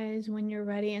your eyes when you're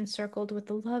ready, encircled with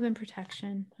the love and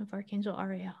protection of Archangel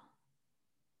Ariel.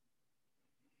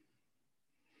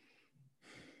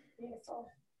 Beautiful.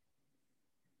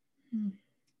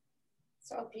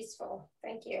 So peaceful.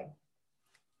 Thank you.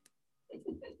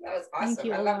 That was awesome. Thank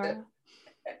you, I loved it.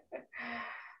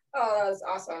 Oh, that was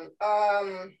awesome.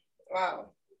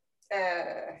 Wow.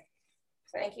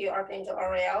 Thank you, Archangel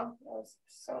Ariel. That was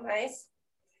so nice.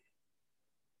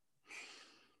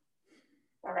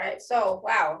 All right. So,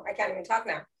 wow, I can't even talk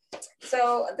now.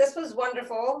 So this was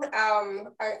wonderful.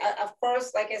 Of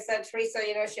course, like I said, Theresa,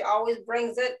 you know, she always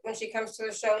brings it when she comes to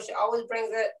the show. She always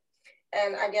brings it.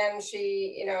 And again,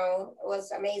 she, you know,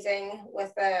 was amazing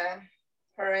with her,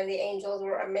 and the angels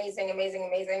were amazing, amazing,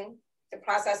 amazing. The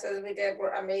processes we did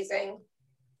were amazing.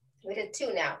 We did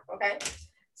 2 now, okay?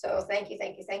 So thank you,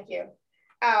 thank you, thank you.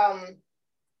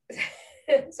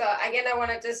 So again, I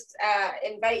want to just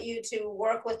invite you to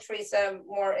work with Theresa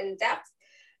more in depth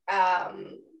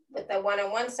with the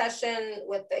one-on-one session,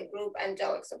 with the group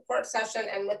angelic support session,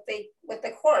 and with the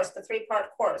course, the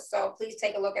 3-part course. So please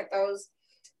take a look at those.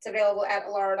 It's available at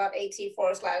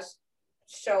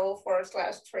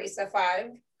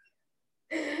alara.at/show/Theresa5.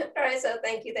 All right, so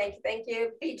thank you, thank you, thank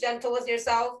you. Be gentle with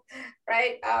yourself,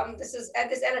 right? This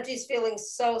energy is feeling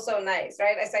so nice,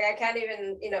 right? It's like I can't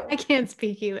even, you know. I can't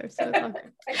speak either, so I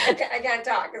can't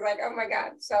talk. It's like, oh my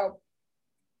God. So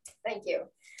thank you.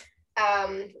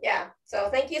 Yeah. So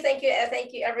thank you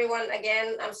everyone.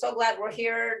 Again, I'm so glad we're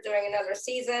here doing another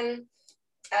season.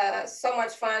 So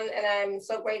much fun, and I'm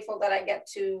so grateful that I get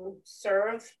to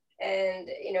serve and,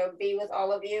 you know, be with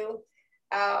all of you.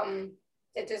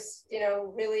 It just, you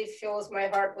know, really fills my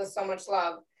heart with so much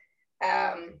love.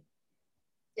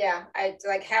 Yeah, I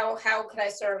like, how could I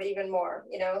serve even more?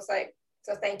 You know, it's like,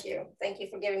 so thank you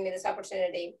for giving me this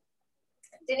opportunity.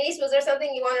 Denise, was there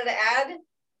something you wanted to add?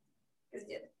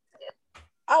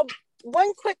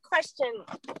 One quick question.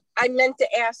 I meant to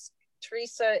ask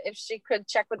Theresa if she could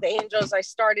check with the angels. I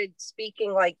started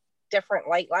speaking like different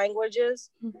light languages.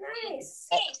 Nice.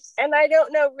 And I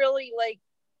don't know really like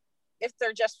if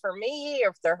they're just for me, or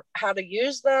if they're how to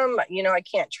use them. You know, I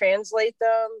can't translate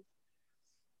them.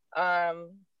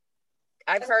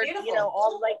 I've That's heard, beautiful. you know,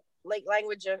 all light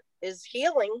language is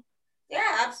healing.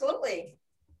 Yeah, absolutely.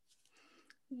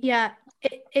 Yeah,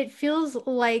 it feels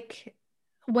like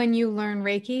when you learn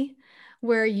Reiki,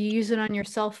 where you use it on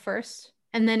yourself first,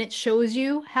 and then it shows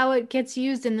you how it gets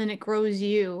used, and then it grows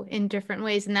you in different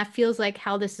ways. And that feels like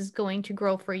how this is going to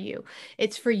grow for you.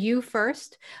 It's for you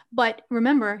first, but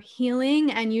remember,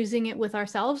 healing and using it with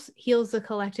ourselves heals the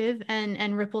collective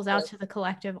and ripples out to the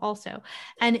collective also.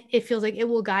 And it feels like it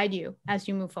will guide you as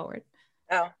you move forward.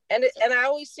 Oh, and I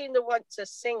always seem to want to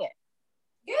sing it.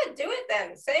 Good, do it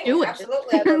then. Sing. Do it.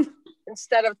 Absolutely.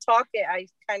 Instead of talking, I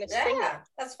kind of sing it. Yeah,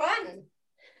 that's fun.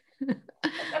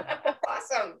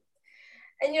 Awesome.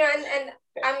 And you know, and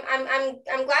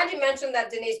I'm glad you mentioned that,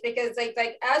 Denise, because like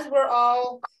as we're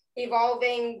all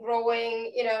evolving,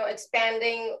 growing, you know,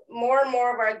 expanding, more and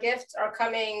more of our gifts are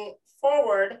coming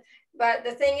forward. But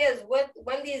the thing is,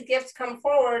 when these gifts come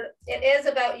forward, it is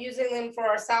about using them for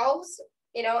ourselves,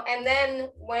 you know, and then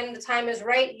when the time is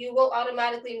right, you will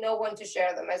automatically know when to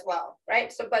share them as well,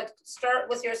 right? So, but start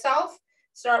with yourself,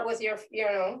 start with your, you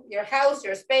know, your house,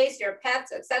 your space, your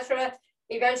pets, etc.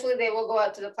 Eventually they will go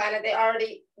out to the planet. They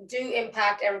already do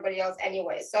impact everybody else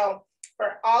anyway. So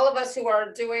for all of us who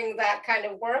are doing that kind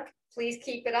of work, please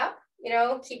keep it up, you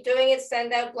know, keep doing it,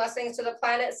 send out blessings to the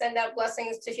planet, send out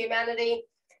blessings to humanity,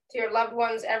 to your loved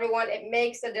ones, everyone. It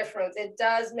makes a difference. It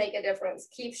does make a difference.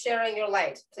 Keep sharing your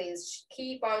light, please.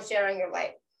 Keep on sharing your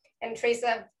light. And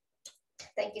Theresa,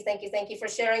 thank you for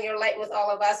sharing your light with all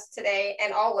of us today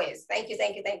and always. Thank you.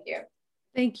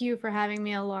 Thank you for having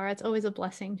me, Laura. It's always a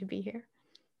blessing to be here.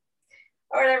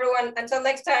 All right, everyone. Until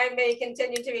next time, may you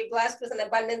continue to be blessed with an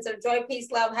abundance of joy,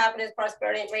 peace, love, happiness,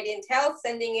 prosperity, and radiant health.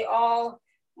 Sending you all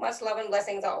much love and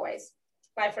blessings always.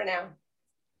 Bye for now.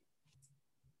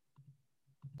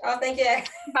 Oh, thank you.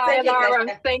 Bye,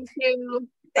 Laura. Thank you.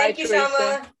 Thank you,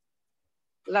 Shama.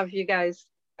 Love you guys.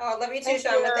 Oh, love you too,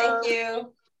 Shama. Thank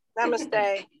you.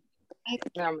 Namaste.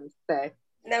 Namaste.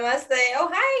 Namaste. Oh,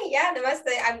 hi. Yeah,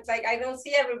 namaste. I'm like, I don't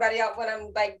see everybody out when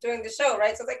I'm like doing the show,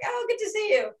 right? So it's like, oh, good to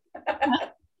see you.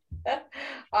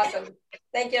 Awesome.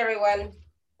 Thank you, everyone.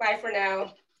 Bye for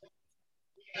now.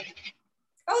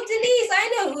 Oh, Denise,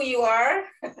 I know who you are.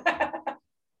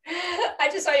 I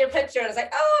just saw your picture and I was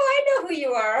like, oh, I know who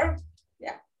you are.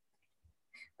 Yeah.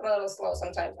 I'm a little slow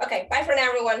sometimes. Okay, bye for now,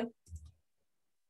 everyone.